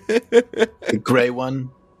 The grey one?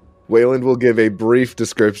 Waylon will give a brief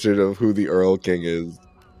description of who the Earl King is.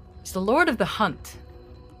 It's the Lord of the Hunt.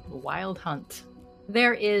 The Wild Hunt.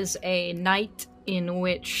 There is a night in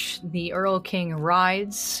which the Earl King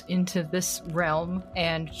rides into this realm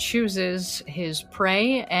and chooses his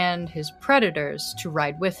prey and his predators to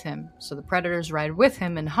ride with him. So the predators ride with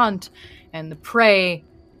him and hunt, and the prey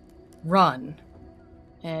run.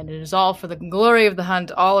 And it is all for the glory of the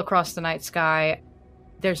hunt all across the night sky.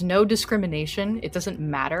 There's no discrimination. It doesn't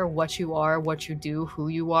matter what you are, what you do, who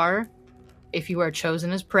you are. If you are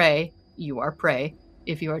chosen as prey, you are prey.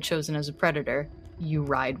 If you are chosen as a predator, you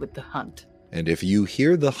ride with the hunt. And if you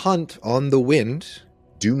hear the hunt on the wind,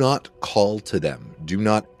 do not call to them. Do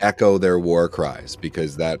not echo their war cries,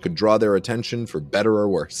 because that could draw their attention for better or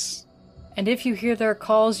worse. And if you hear their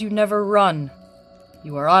calls, you never run.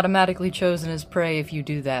 You are automatically chosen as prey if you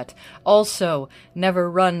do that. Also,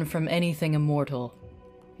 never run from anything immortal.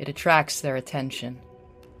 It attracts their attention.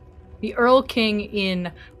 The Earl King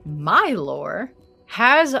in my lore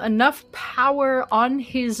has enough power on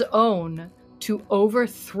his own to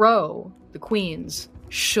overthrow the queens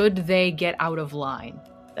should they get out of line.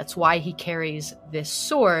 That's why he carries this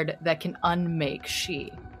sword that can unmake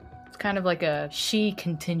she. It's kind of like a she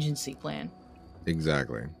contingency plan.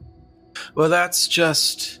 Exactly. Well, that's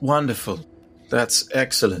just wonderful. That's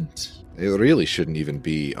excellent. It really shouldn't even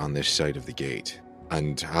be on this side of the gate.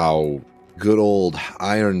 And how good old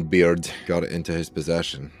Ironbeard got it into his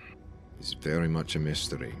possession is very much a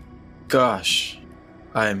mystery. Gosh,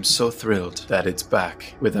 I am so thrilled that it's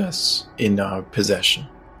back with us in our possession.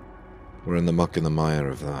 We're in the muck and the mire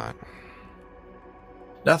of that.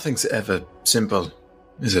 Nothing's ever simple,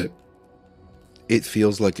 is it? It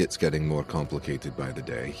feels like it's getting more complicated by the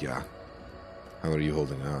day, yeah. How are you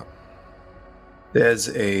holding up? There's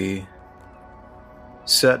a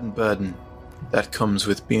certain burden that comes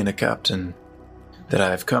with being a captain that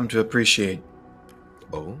I've come to appreciate.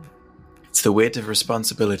 Oh? It's the weight of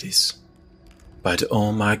responsibilities. But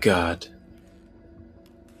oh my god,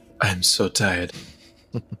 I'm so tired.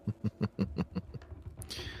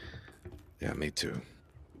 Yeah, me too.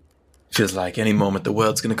 Feels like any moment the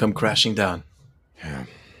world's gonna come crashing down. Yeah.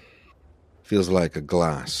 Feels like a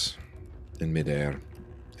glass in midair,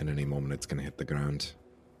 and any moment it's gonna hit the ground.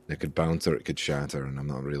 It could bounce or it could shatter, and I'm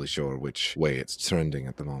not really sure which way it's trending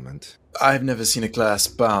at the moment. I've never seen a glass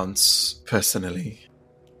bounce, personally.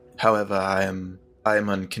 However, I am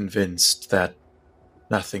unconvinced that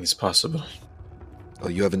nothing's possible.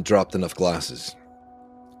 Well, you haven't dropped enough glasses.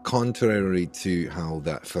 Contrary to how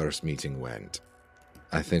that first meeting went,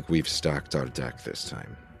 I think we've stacked our deck this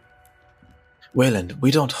time. Wayland,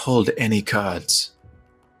 we don't hold any cards.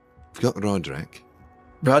 We've got Roderick.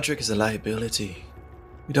 Roderick is a liability.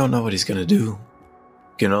 We don't know what he's gonna do.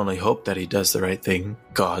 We can only hope that he does the right thing.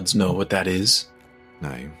 Gods know what that is.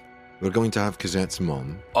 Now, we're going to have Cosette's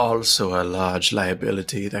mum. Also a large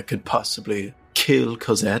liability that could possibly kill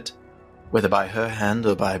Cosette, whether by her hand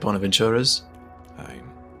or by Bonaventura's. Aye.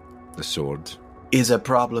 The sword. Is a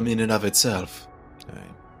problem in and of itself.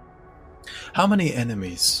 Aye. How many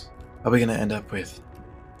enemies are we going to end up with?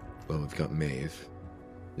 Well, we've got Maeve.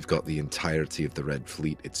 We've got the entirety of the Red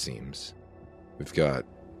Fleet, it seems. We've got...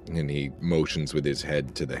 And he motions with his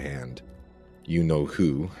head to the hand. You know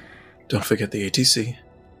who. Don't forget the ATC.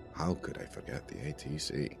 How could I forget the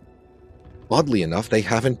ATC? Oddly enough, they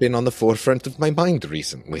haven't been on the forefront of my mind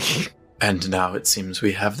recently. And now it seems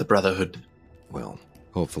we have the Brotherhood. Well,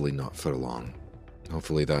 hopefully not for long.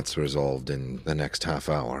 Hopefully that's resolved in the next half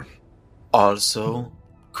hour. Also,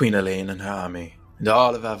 Queen Elaine and her army, and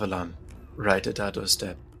all of Avalon, right at our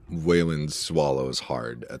doorstep. Wayland swallows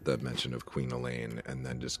hard at the mention of Queen Elaine and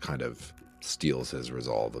then just kind of steals his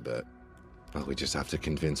resolve a bit. Well, we just have to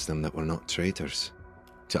convince them that we're not traitors.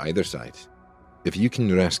 To either side. If you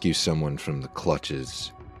can rescue someone from the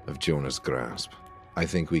clutches of Jonah's grasp, I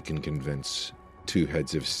think we can convince two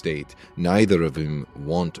heads of state, neither of whom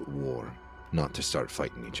want war, not to start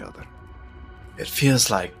fighting each other. It feels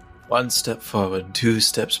like one step forward, 2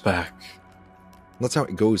 steps back. That's how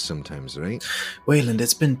it goes sometimes, right? Wayland,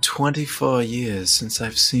 it's been 24 years since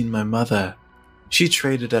I've seen my mother. She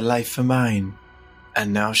traded her life for mine,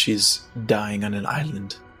 and now she's dying on an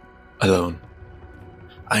island, alone.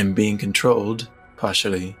 I'm being controlled,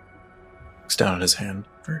 partially, looks down on his hand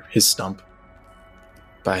for his stump,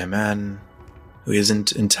 by a man who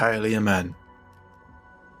isn't entirely a man.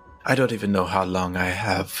 I don't even know how long I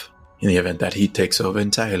have in the event that he takes over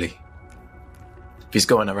entirely. If he's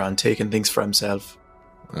going around taking things for himself.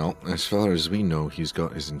 Well, as far as we know, he's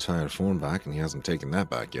got his entire form back, and he hasn't taken that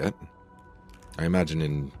back yet. I imagine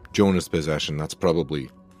in Jonah's possession, that's probably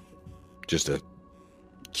just a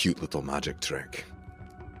cute little magic trick.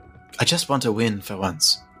 I just want to win for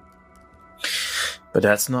once. But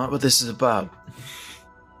that's not what this is about.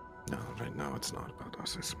 No, right now it's not about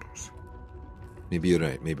us, I suppose. Maybe you're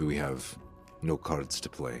right. Maybe we have no cards to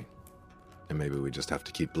play. And maybe we just have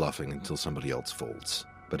to keep bluffing until somebody else folds.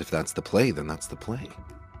 But if that's the play, then that's the play.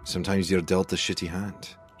 Sometimes you're dealt a shitty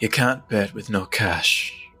hand. You can't bet with no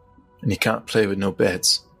cash. And you can't play with no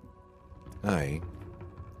bets. Aye.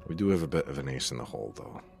 We do have a bit of an ace in the hole,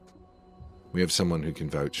 though. We have someone who can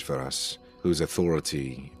vouch for us, whose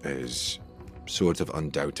authority is sort of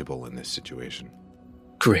undoubtable in this situation.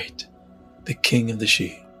 Great. The King of the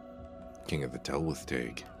She. King of the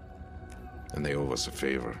Telwithtaig. And they owe us a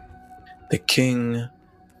favor. The king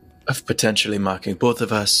of potentially marking both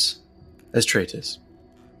of us as traitors.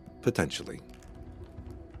 Potentially.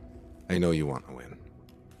 I know you want to win.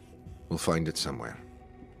 We'll find it somewhere.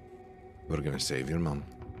 We're going to save your mum.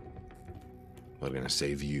 We're going to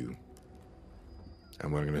save you.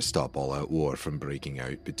 And we're going to stop all-out war from breaking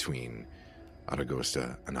out between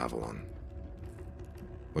Aragosta and Avalon.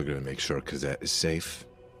 We're going to make sure Cosette is safe.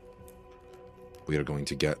 We are going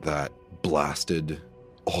to get that blasted,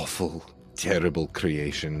 awful, terrible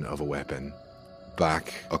creation of a weapon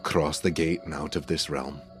back across the gate and out of this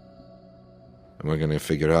realm. And we're going to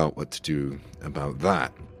figure out what to do about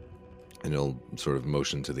that. And he'll sort of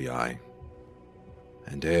motion to the eye.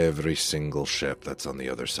 And every single ship that's on the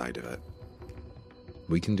other side of it.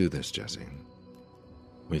 We can do this, Jesse.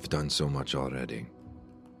 We've done so much already.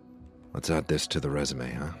 Let's add this to the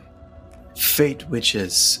resume, huh? Fate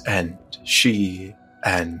witches and she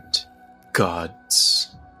and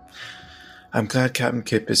gods. I'm glad Captain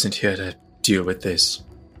Kip isn't here to deal with this.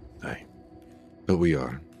 Aye. But we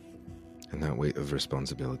are. And that weight of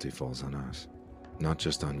responsibility falls on us. Not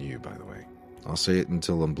just on you, by the way. I'll say it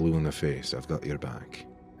until I'm blue in the face. I've got your back.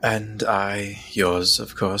 And I, yours,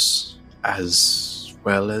 of course, as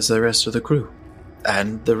well as the rest of the crew.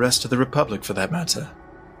 And the rest of the Republic, for that matter.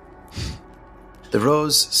 The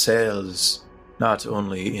Rose sails not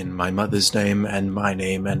only in my mother's name and my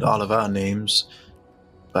name and all of our names,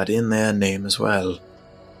 but in their name as well.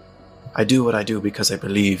 I do what I do because I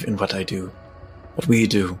believe in what I do. What we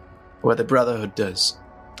do. What the Brotherhood does.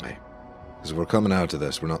 Hey, because we're coming out of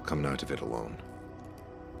this, we're not coming out of it alone.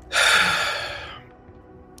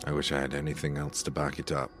 I wish I had anything else to back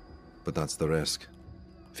it up, but that's the risk.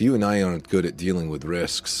 If you and I aren't good at dealing with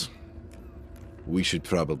risks, we should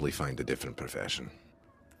probably find a different profession.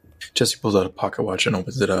 Jesse pulls out a pocket watch and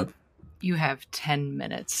opens it up. You have 10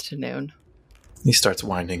 minutes to noon. He starts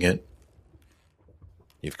winding it.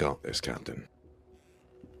 You've got this, Captain.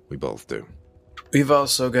 We both do. We've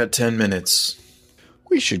also got 10 minutes.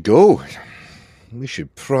 We should go. We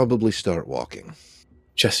should probably start walking.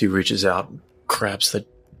 Jesse reaches out, grabs the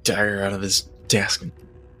dagger out of his desk, and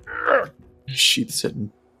sheaths it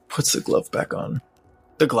and puts the glove back on.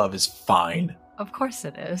 The glove is fine. Of course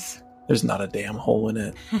it is. There's not a damn hole in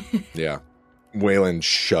it. Yeah. Waylon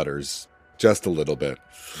shudders just a little bit.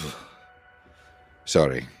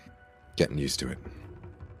 Sorry. Getting used to it.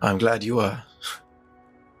 I'm glad you are.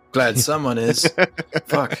 Glad someone is.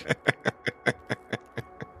 Fuck.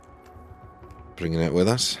 Bringing it with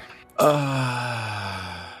us?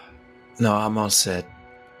 No, I'm all set.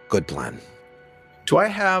 Good plan. Do I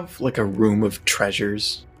have, like, a room of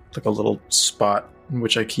treasures? Like a little spot in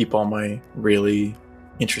which I keep all my really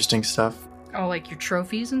interesting stuff? Oh, like your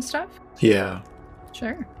trophies and stuff? Yeah.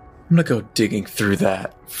 Sure. I'm gonna go digging through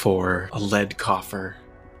that for a lead coffer.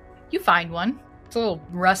 You find one. It's a little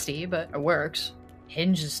rusty, but it works.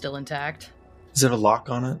 Hinge is still intact. Is there a lock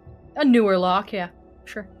on it? A newer lock, yeah.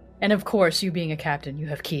 Sure. And of course, you being a captain, you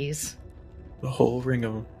have keys. The whole ring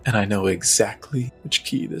of them. And I know exactly which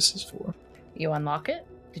key this is for. You unlock it?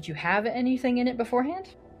 Did you have anything in it beforehand?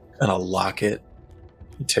 And I'll lock it.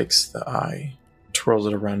 He takes the eye, twirls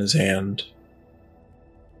it around his hand.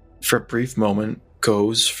 For a brief moment,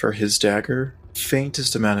 goes for his dagger.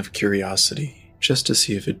 Faintest amount of curiosity, just to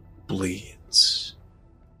see if it bleeds.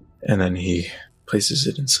 And then he places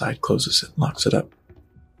it inside, closes it, locks it up.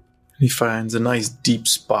 And he finds a nice deep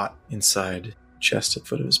spot inside chest at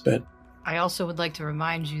foot of his bed. I also would like to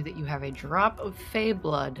remind you that you have a drop of Fey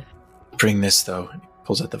blood. Bring this, though. And he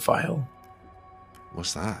pulls out the vial.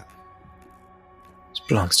 What's that? This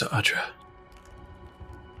belongs to Audra.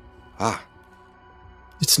 Ah.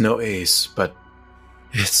 It's no ace, but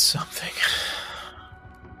it's something.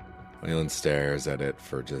 Waylon stares at it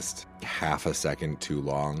for just half a second too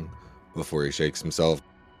long before he shakes himself.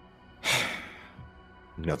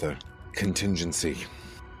 Another contingency.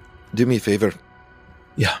 Do me a favor.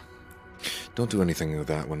 Yeah. Don't do anything with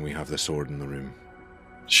that when we have the sword in the room.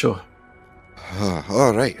 Sure.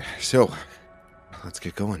 All right, so let's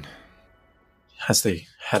get going. As they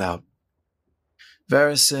head out.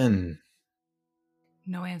 Varison.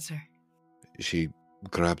 No answer. She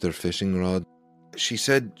grabbed her fishing rod. She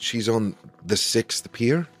said she's on the 6th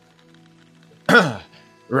pier?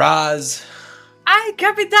 Raz. Ay,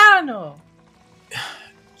 Capitano!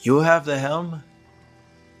 You have the helm?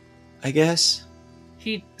 I guess?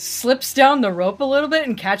 He slips down the rope a little bit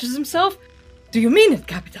and catches himself. Do you mean it,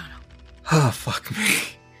 Capitano? Oh, fuck me.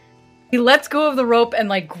 He lets go of the rope and,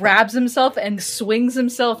 like, grabs himself and swings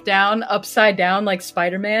himself down, upside down, like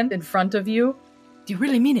Spider-Man, in front of you. Do you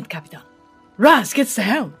really mean it, Capitano? Raz gets the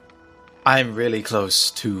helm. I'm really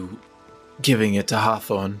close to giving it to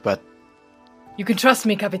Hawthorne, but... You can trust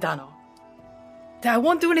me, Capitano. I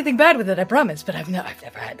won't do anything bad with it, I promise, but I've never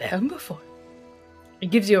had the helm before.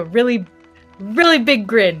 It gives you a really, really big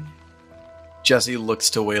grin. Jesse looks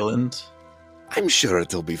to Wayland. I'm sure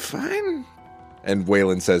it'll be fine. And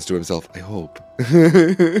Waylon says to himself, I hope.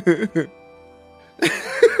 The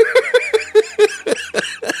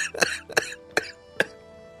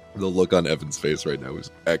look on Evan's face right now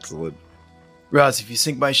is excellent. Raz, if you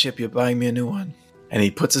sink my ship, you're buying me a new one. And he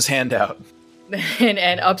puts his hand out.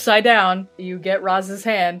 and upside down, you get Roz's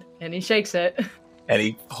hand, and he shakes it. And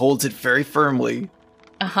he holds it very firmly.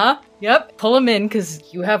 Yep. Pull him in,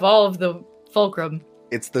 because you have all of the fulcrum.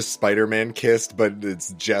 It's the Spider-Man kiss, but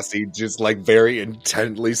it's Jesse just like very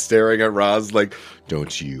intently staring at Roz like,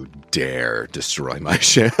 don't you dare destroy my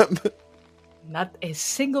ship. Not a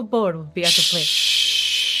single board will be out of place.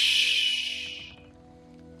 Shh.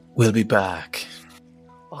 We'll be back.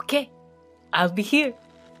 Okay. I'll be here.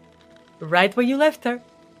 Right where you left her.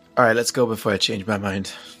 All right, let's go before I change my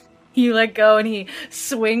mind. You let go and he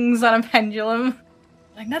swings on a pendulum.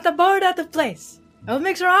 Like, not a board out of place. I'll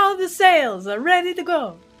make sure all the sails are ready to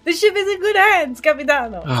go. The ship is in good hands,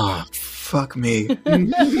 Capitano. Oh, fuck me.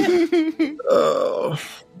 Oh.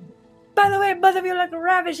 By the way, both of you look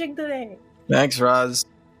ravishing today. Thanks, Roz.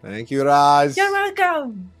 Thank you, Roz. You're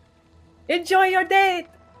welcome. Enjoy your date.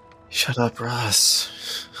 Shut up,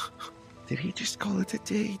 Roz. Did he just call it a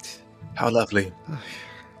date? How lovely.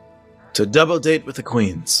 To double date with the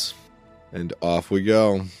queens. And off we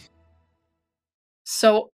go.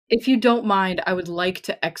 So, if you don't mind, I would like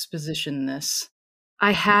to exposition this.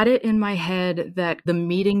 I had it in my head that the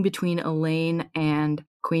meeting between Elaine and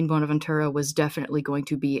Queen Bonaventura was definitely going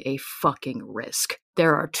to be a fucking risk.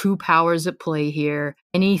 There are two powers at play here.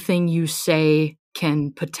 Anything you say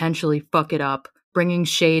can potentially fuck it up. Bringing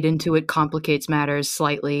shade into it complicates matters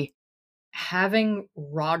slightly. Having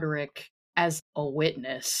Roderick as a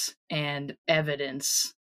witness and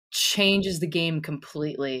evidence changes the game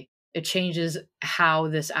completely. It changes how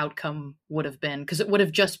this outcome would have been, because it would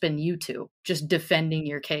have just been you two, just defending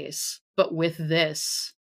your case. But with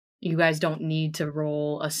this, you guys don't need to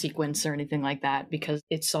roll a sequence or anything like that, because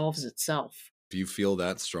it solves itself. If you feel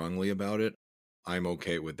that strongly about it, I'm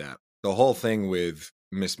okay with that. The whole thing with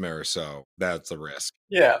Miss Marisol, that's a risk.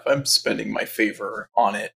 Yeah, if I'm spending my favor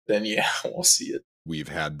on it, then yeah, we'll see it. We've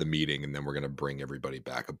had the meeting, and then we're going to bring everybody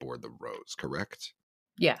back aboard the Rose, correct?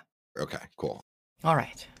 Yeah. Okay, cool. All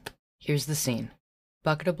right. Here's the scene.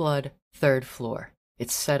 Bucket of Blood, 3rd floor.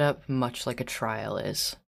 It's set up much like a trial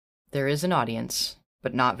is. There is an audience,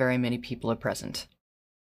 but not very many people are present.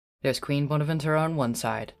 There's Queen Bonaventura on one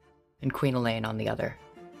side, and Queen Elaine on the other.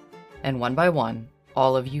 And one by one,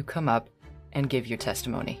 all of you come up and give your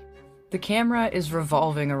testimony. The camera is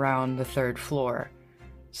revolving around the 3rd floor,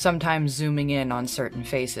 sometimes zooming in on certain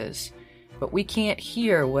faces, but we can't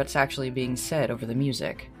hear what's actually being said over the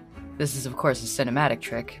music. This is, of course, a cinematic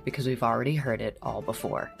trick, because we've already heard it all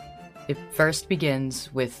before. It first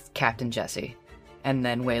begins with Captain Jesse, and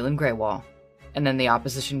then Waylon Greywall, and then the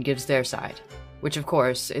opposition gives their side, which, of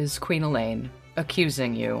course, is Queen Elaine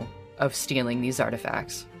accusing you of stealing these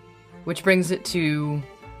artifacts. Which brings it to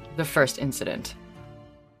the first incident.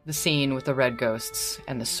 The scene with the red ghosts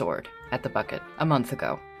and the sword at the bucket a month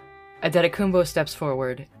ago. Adetokumbo steps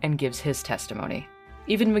forward and gives his testimony.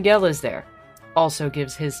 Even Miguel is there, also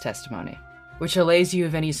gives his testimony, which allays you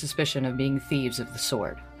of any suspicion of being thieves of the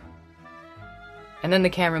sword. And then the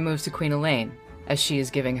camera moves to Queen Elaine, as she is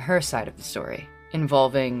giving her side of the story,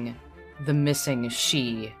 involving the missing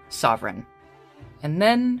she sovereign. And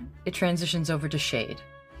then it transitions over to Shade,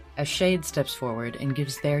 as Shade steps forward and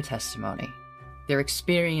gives their testimony, their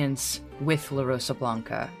experience with La Rosa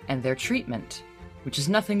Blanca, and their treatment, which is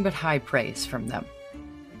nothing but high praise from them.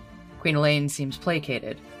 Queen Elaine seems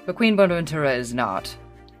placated, but Queen Bonaventura is not,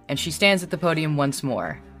 and she stands at the podium once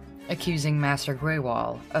more, accusing Master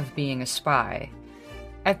Greywall of being a spy.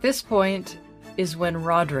 At this point is when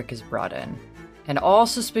Roderick is brought in, and all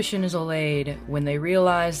suspicion is allayed when they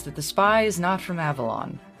realize that the spy is not from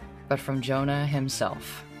Avalon, but from Jonah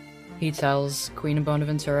himself. He tells Queen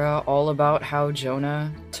Bonaventura all about how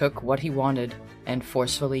Jonah took what he wanted and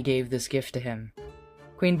forcefully gave this gift to him.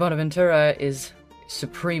 Queen Bonaventura is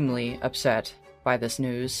supremely upset by this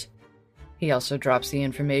news. He also drops the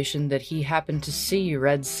information that he happened to see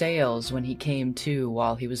red sails when he came to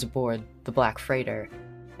while he was aboard the Black Freighter,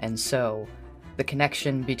 and so the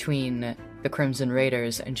connection between the Crimson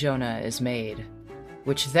Raiders and Jonah is made,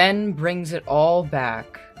 which then brings it all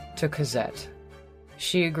back to Cosette.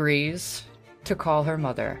 She agrees to call her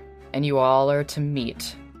mother, and you all are to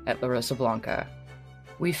meet at La Rosa Blanca.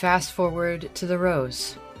 We fast forward to the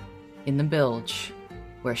Rose, in the bilge,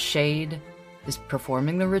 where Shade is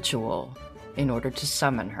performing the ritual in order to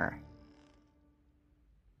summon her.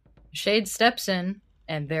 Shade steps in,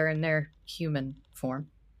 and they're in their human form.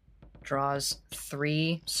 Draws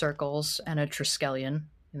 3 circles and a triskelion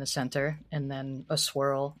in the center, and then a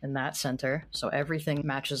swirl in that center, so everything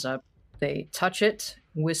matches up. They touch it,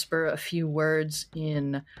 whisper a few words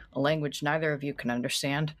in a language neither of you can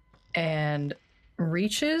understand, and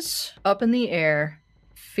reaches up in the air,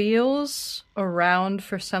 feels around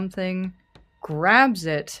for something grabs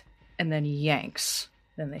it, and then yanks.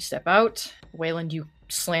 Then they step out. Wayland, you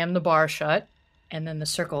slam the bar shut, and then the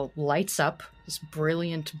circle lights up, this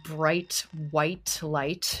brilliant, bright, white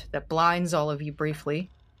light that blinds all of you briefly.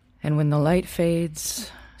 And when the light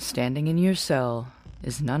fades, standing in your cell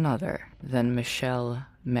is none other than Michelle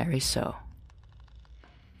Mariceau,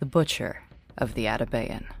 the butcher of the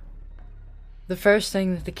Atabean. The first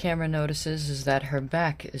thing that the camera notices is that her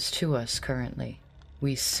back is to us currently.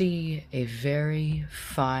 We see a very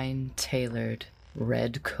fine-tailored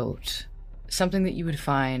red coat, something that you would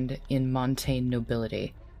find in Montaigne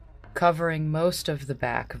nobility. Covering most of the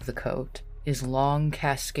back of the coat is long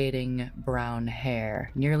cascading brown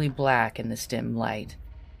hair, nearly black in this dim light.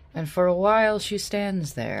 And for a while she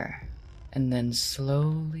stands there, and then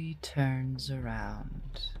slowly turns around.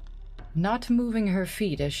 Not moving her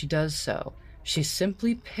feet as she does so, she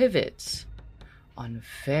simply pivots on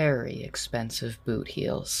very expensive boot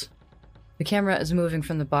heels. The camera is moving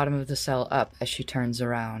from the bottom of the cell up as she turns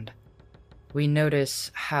around. We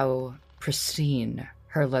notice how pristine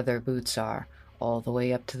her leather boots are, all the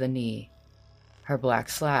way up to the knee. Her black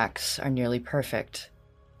slacks are nearly perfect,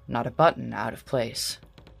 not a button out of place.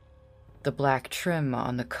 The black trim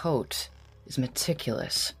on the coat is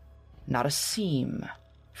meticulous, not a seam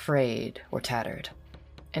frayed or tattered,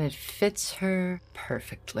 and it fits her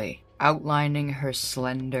perfectly, outlining her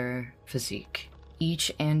slender physique.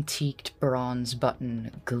 Each antiqued bronze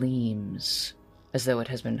button gleams as though it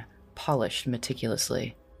has been polished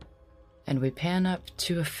meticulously. And we pan up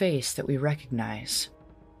to a face that we recognize.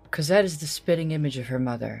 Cosette is the spitting image of her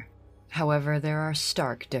mother. However, there are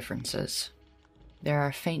stark differences. There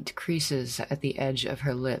are faint creases at the edge of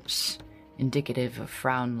her lips, indicative of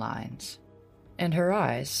frown lines. And her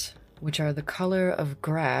eyes, which are the color of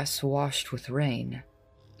grass washed with rain,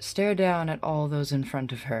 stare down at all those in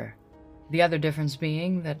front of her. The other difference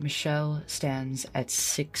being that Michelle stands at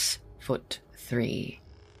 6'3",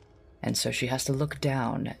 and so she has to look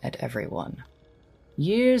down at everyone.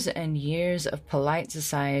 Years and years of polite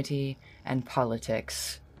society and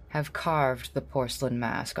politics have carved the porcelain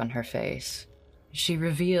mask on her face. She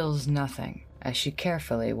reveals nothing as she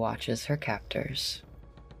carefully watches her captors.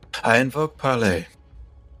 I invoke parley.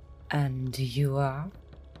 And you are?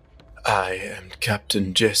 I am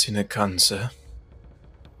Captain Jesse Nakansa.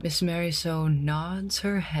 Miss Mariceau nods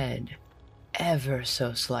her head ever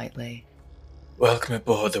so slightly. Welcome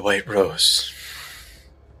aboard the White Rose.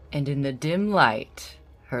 And in the dim light,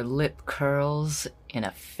 her lip curls in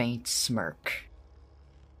a faint smirk.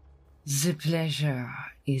 The pleasure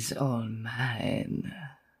is all mine.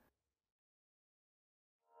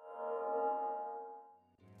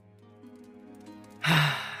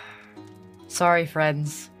 Sorry,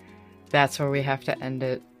 friends. That's where we have to end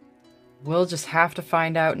it. We'll just have to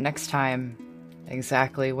find out next time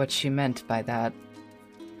exactly what she meant by that.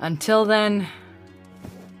 Until then,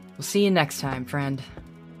 we'll see you next time, friend.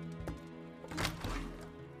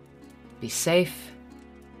 Be safe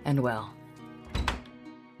and well.